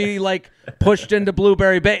need to be like pushed into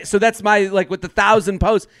blueberry bagel. So that's my, like with the 1,000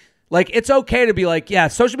 posts, like it's okay to be like, yeah,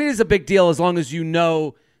 social media is a big deal as long as you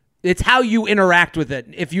know it's how you interact with it.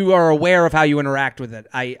 If you are aware of how you interact with it,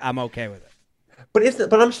 I'm okay with it.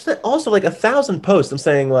 But I'm just also like 1,000 posts. I'm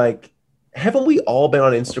saying like, haven't we all been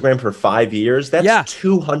on Instagram for 5 years? That's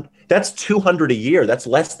 200. That's 200 a year. That's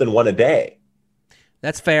less than one a day.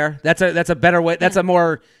 That's fair. That's a better way. That's a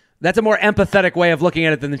more empathetic way of looking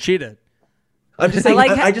at it than the cheetah. I'm just saying.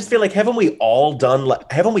 I just feel like haven't we all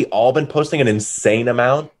been posting an insane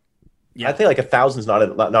amount? Yeah. I think like 1,000 is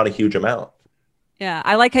not a huge amount. Yeah,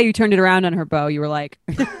 I like how you turned it around on her, Bo. You were like,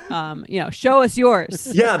 show us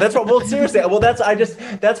yours. Yeah, that's what. Well, seriously. Well, that's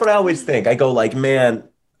what I always think. I go like, man,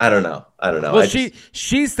 I don't know. Well,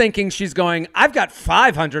 she's thinking, she's going, I've got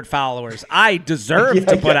 500 followers. I deserve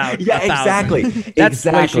to put out 1,000. Exactly. That's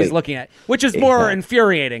the way she's looking at it, which is more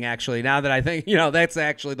infuriating, actually, now that I think, that's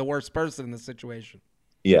actually the worst person in this situation.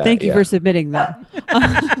 Yeah. Thank you for submitting that.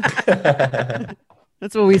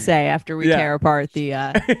 That's what we say after we tear apart the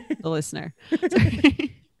listener.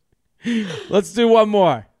 Let's do one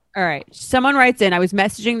more. All right. Someone writes in, I was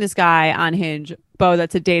messaging this guy on Hinge. Bo,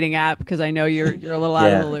 that's a dating app because I know you're a little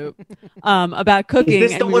out of the loop. About cooking. Is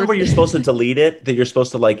this the one where you're supposed to delete it? That you're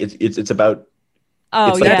supposed to like? It's about.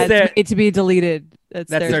 Oh yeah, it's to be deleted. That's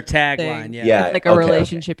their tagline. Yeah, it's like a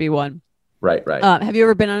relationship-y one. Right. Have you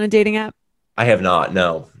ever been on a dating app? I have not.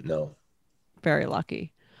 No. Very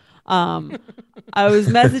lucky. I was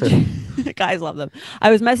messaging guys love them.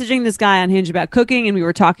 I was messaging this guy on Hinge about cooking, and we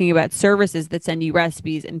were talking about services that send you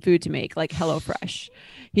recipes and food to make, like HelloFresh.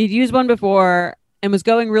 He'd used one before and was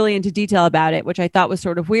going really into detail about it, which I thought was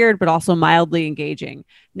sort of weird, but also mildly engaging.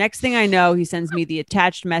 Next thing I know, he sends me the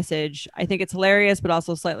attached message. I think it's hilarious, but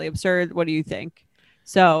also slightly absurd. What do you think?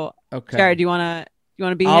 So, okay. Jared, do you want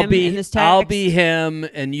to be him in this text? I'll be him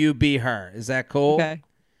and you be her. Is that cool?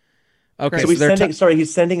 Okay. So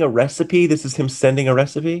he's sending a recipe. This is him sending a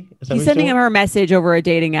recipe. He's sending him her message over a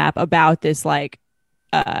dating app about this like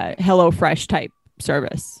HelloFresh type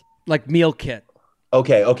service, like meal kit.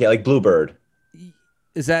 Okay, like Bluebird.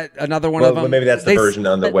 Is that another one well, of them? Maybe that's the version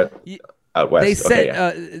on the out west.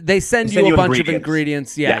 They send you a bunch of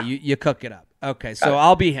ingredients. Yeah, yeah. You cook it up. Okay, so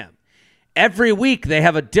I'll be him. Every week they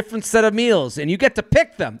have a different set of meals, and you get to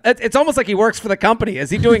pick them. It's almost like he works for the company. Is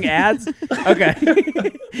he doing ads? Okay.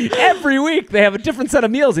 Every week they have a different set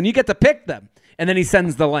of meals, and you get to pick them. And then he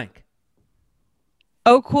sends the link.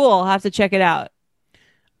 Oh, cool. I'll have to check it out.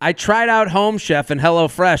 I tried out Home Chef and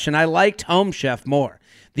HelloFresh, and I liked Home Chef more.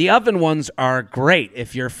 The oven ones are great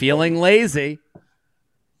if you're feeling lazy.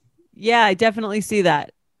 Yeah, I definitely see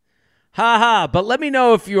that. Ha, but let me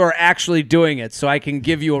know if you are actually doing it so I can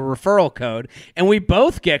give you a referral code, and we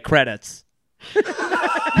both get credits.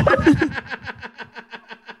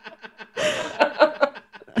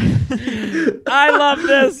 I love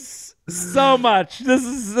this so much. This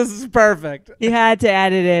is perfect. You had to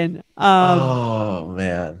add it in. Oh,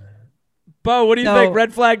 man. Bo, what do you think?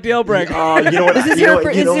 Red flag, deal breaker. You know what? This is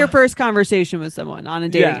your first conversation with someone on a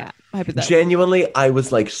dating app. Genuinely, I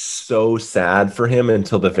was like so sad for him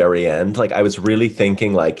until the very end. Like I was really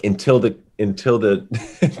thinking like until the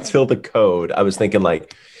code, I was thinking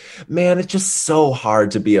like, man, it's just so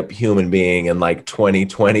hard to be a human being in like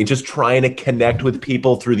 2020, just trying to connect with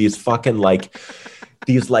people through these fucking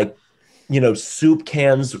soup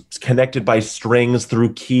cans connected by strings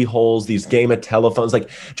through keyholes, these game of telephones, like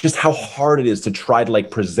just how hard it is to try to like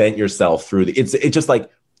present yourself through it's just like,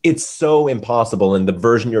 it's so impossible. And the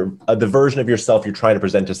version of yourself you're trying to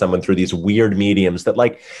present to someone through these weird mediums that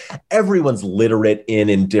like everyone's literate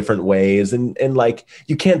in different ways. And like,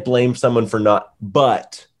 you can't blame someone for not,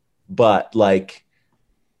 but like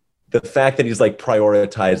the fact that he's like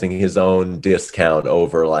prioritizing his own discount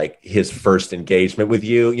over like his first engagement with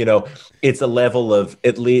you, it's a level of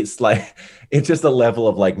at least like, it's just a level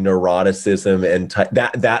of like neuroticism. And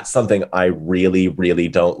that's something I really, really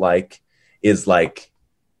don't like is like,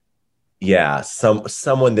 yeah,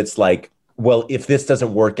 someone that's like, well, if this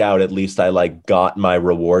doesn't work out, at least I like got my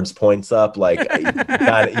rewards points up. Like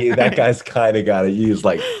that guy's kind of got to use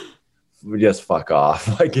like, just fuck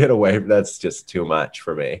off, like get away. That's just too much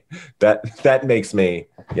for me. That makes me,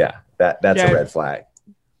 that's a red flag.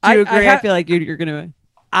 Do you agree? I feel like you're gonna.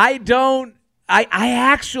 I don't. I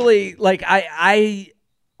actually like.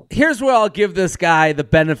 Here's where I'll give this guy the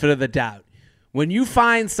benefit of the doubt. When you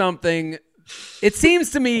find something. It seems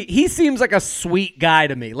to me, he seems like a sweet guy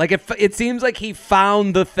to me. Like it seems like he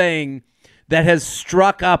found the thing that has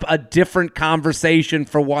struck up a different conversation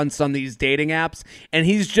for once on these dating apps. And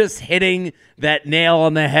he's just hitting that nail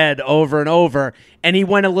on the head over and over. And he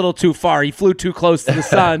went a little too far. He flew too close to the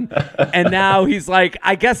sun. And now he's like,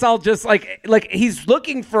 I guess I'll just like he's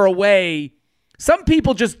looking for a way. Some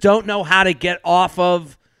people just don't know how to get off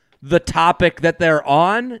of the topic that they're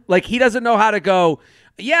on. Like he doesn't know how to go,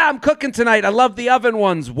 yeah, I'm cooking tonight. I love the oven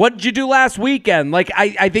ones. What did you do last weekend? Like,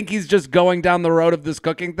 I think he's just going down the road of this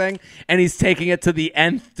cooking thing, and he's taking it to the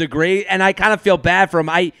nth degree, and I kind of feel bad for him.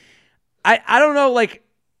 I don't know, like,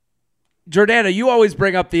 Jordana, you always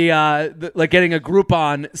bring up the like getting a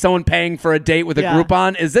Groupon, someone paying for a date with a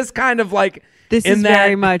Groupon. Is this kind of like this is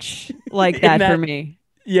very much like that for me?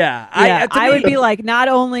 Yeah. I would be like, not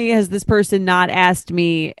only has this person not asked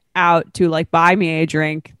me out to like buy me a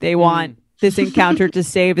drink, they want this encounter to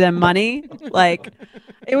save them money. Like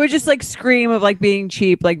it would just like scream of like being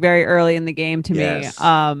cheap, like very early in the game to me.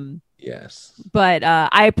 Yes. But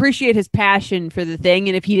I appreciate his passion for the thing.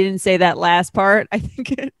 And if he didn't say that last part, I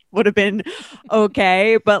think it would have been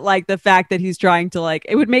okay. But like the fact that he's trying to like,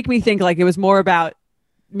 it would make me think like it was more about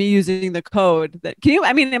me using the code that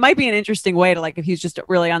it might be an interesting way to like, if he's just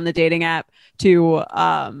really on the dating app to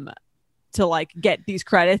like get these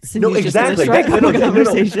credits. And exactly.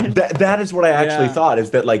 That is what I actually thought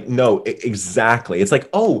is that like, no, exactly. It's like,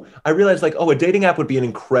 I realized like, a dating app would be an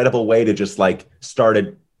incredible way to just like start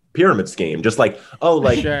a pyramid scheme. Just like,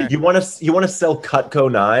 sure. you want to sell Cutco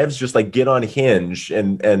knives, just like get on Hinge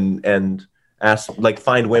and ask, like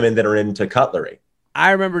find women that are into cutlery.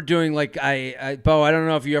 I remember doing like, Bo, I don't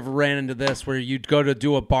know if you ever ran into this where you'd go to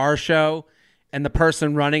do a bar show and the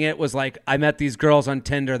person running it was like, I met these girls on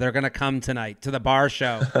Tinder. They're going to come tonight to the bar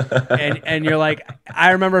show. and you're like,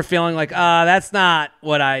 I remember feeling like, that's not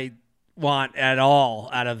what I want at all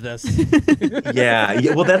out of this. Yeah.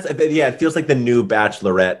 Well, it feels like the new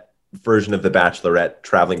Bachelorette version of the Bachelorette,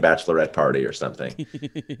 traveling Bachelorette party or something,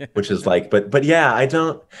 which is like, but yeah, I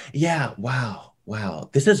don't, yeah. Wow.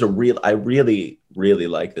 This is I really, really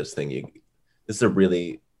like this thing. This is a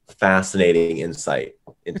really fascinating insight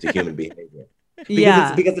into human behavior.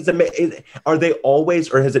 Because it's amazing. Are they always,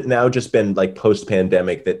 or has it now just been like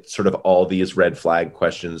post-pandemic that sort of all these red flag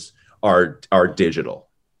questions are digital?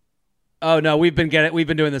 Oh no, we've been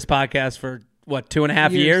doing this podcast for what,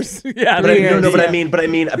 2.5 years? Yeah, but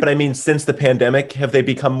I mean, since the pandemic, have they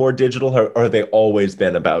become more digital, or have they always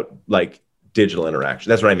been about like digital interaction?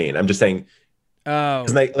 That's what I mean. I'm just saying. Oh,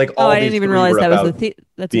 I didn't even realize that was that's a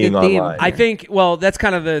good theme. Online. I think, well, that's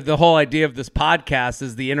kind of the whole idea of this podcast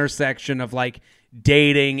is the intersection of like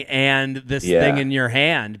dating and this thing in your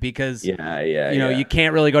hand, because you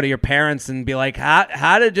can't really go to your parents and be like,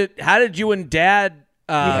 how did you and dad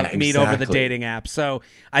meet over the dating app? So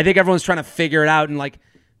I think everyone's trying to figure it out, and like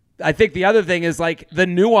I think the other thing is like the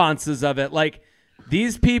nuances of it. Like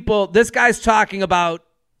these people, this guy's talking about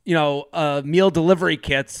meal delivery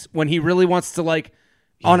kits when he really wants to like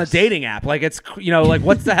on a dating app. Like it's like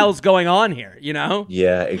what the hell's going on here?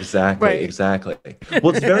 Yeah, exactly, right. Exactly.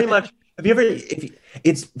 Well, it's very much. Have you ever?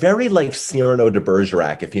 It's very like Cyrano de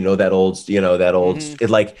Bergerac. If you know that old,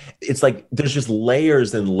 it's like there's just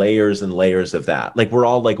layers and layers and layers of that. Like we're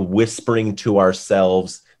all like whispering to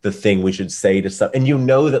ourselves the thing we should say to some, and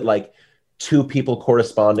that like two people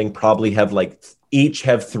corresponding probably have like each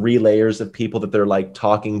have 3 layers of people that they're like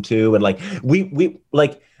talking to, and like we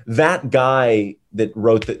like that guy that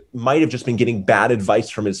wrote that might have just been getting bad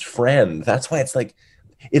advice from his friend. That's why it's like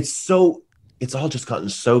it's all just gotten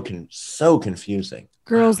so confusing.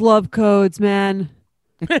 Girls love codes, man.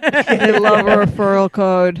 They love a referral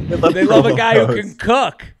code. They love a guy who can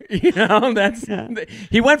cook. He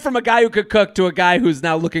went from a guy who could cook to a guy who's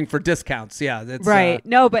now looking for discounts. Yeah, that's right.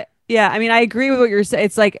 No, but yeah, I mean, I agree with what you're saying.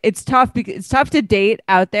 It's like it's tough because it's tough to date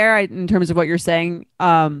out there in terms of what you're saying.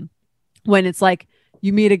 When it's like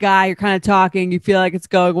you meet a guy, you're kind of talking, you feel like it's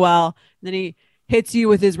going well, and then he hits you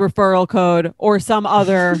with his referral code or some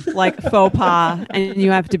other like faux pas, and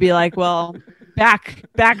you have to be like, well, back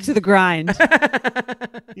to the grind.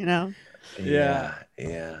 Yeah,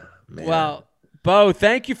 man. Well, Bo,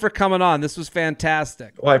 thank you for coming on. This was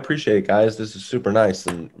fantastic. Well, I appreciate it, guys. This is super nice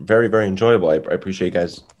and very, very enjoyable. I appreciate you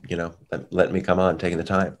guys, letting me come on, taking the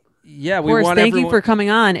time. Yeah, of course. Thank you for coming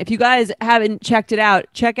on. If you guys haven't checked it out,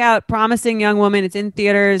 check out Promising Young Woman. It's in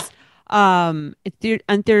theaters. It's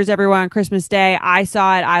in theaters everywhere on Christmas Day. I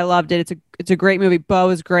saw it. I loved it. It's a great movie. Bo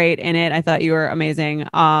is great in it. I thought you were amazing.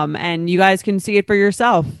 And you guys can see it for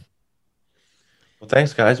yourself. Well,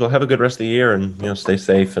 thanks, guys. Well, have a good rest of the year, and stay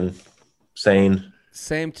safe and sane.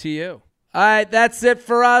 Same to you. All right, that's it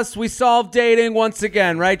for us. We solved dating once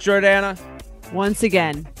again, right, Jordana? Once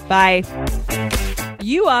again. Bye.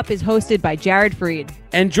 You Up is hosted by Jared Freed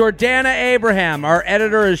and Jordana Abraham. Our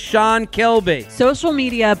editor is Sean Kilby. Social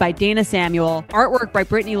media by Dana Samuel. Artwork by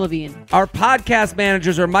Brittany Levine. Our podcast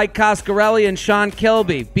managers are Mike Coscarelli and Sean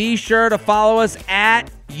Kilby. Be sure to follow us at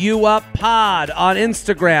UUpPod on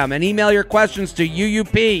Instagram and email your questions to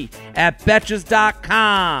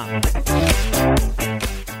uup@betches.com.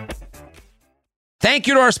 Thank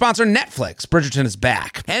you to our sponsor, Netflix. Bridgerton is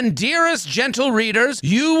back. And dearest gentle readers,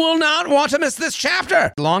 you will not want to miss this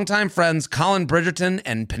chapter. Longtime friends Colin Bridgerton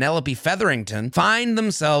and Penelope Featherington find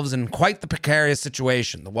themselves in quite the precarious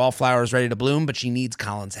situation. The wallflower is ready to bloom, but she needs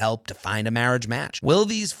Colin's help to find a marriage match. Will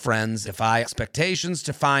these friends defy expectations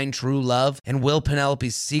to find true love? And will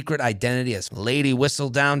Penelope's secret identity as Lady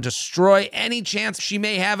Whistledown destroy any chance she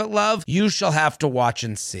may have at love? You shall have to watch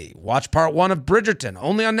and see. Watch part 1 of Bridgerton,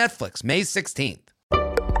 only on Netflix, May 16th.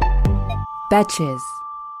 Betches.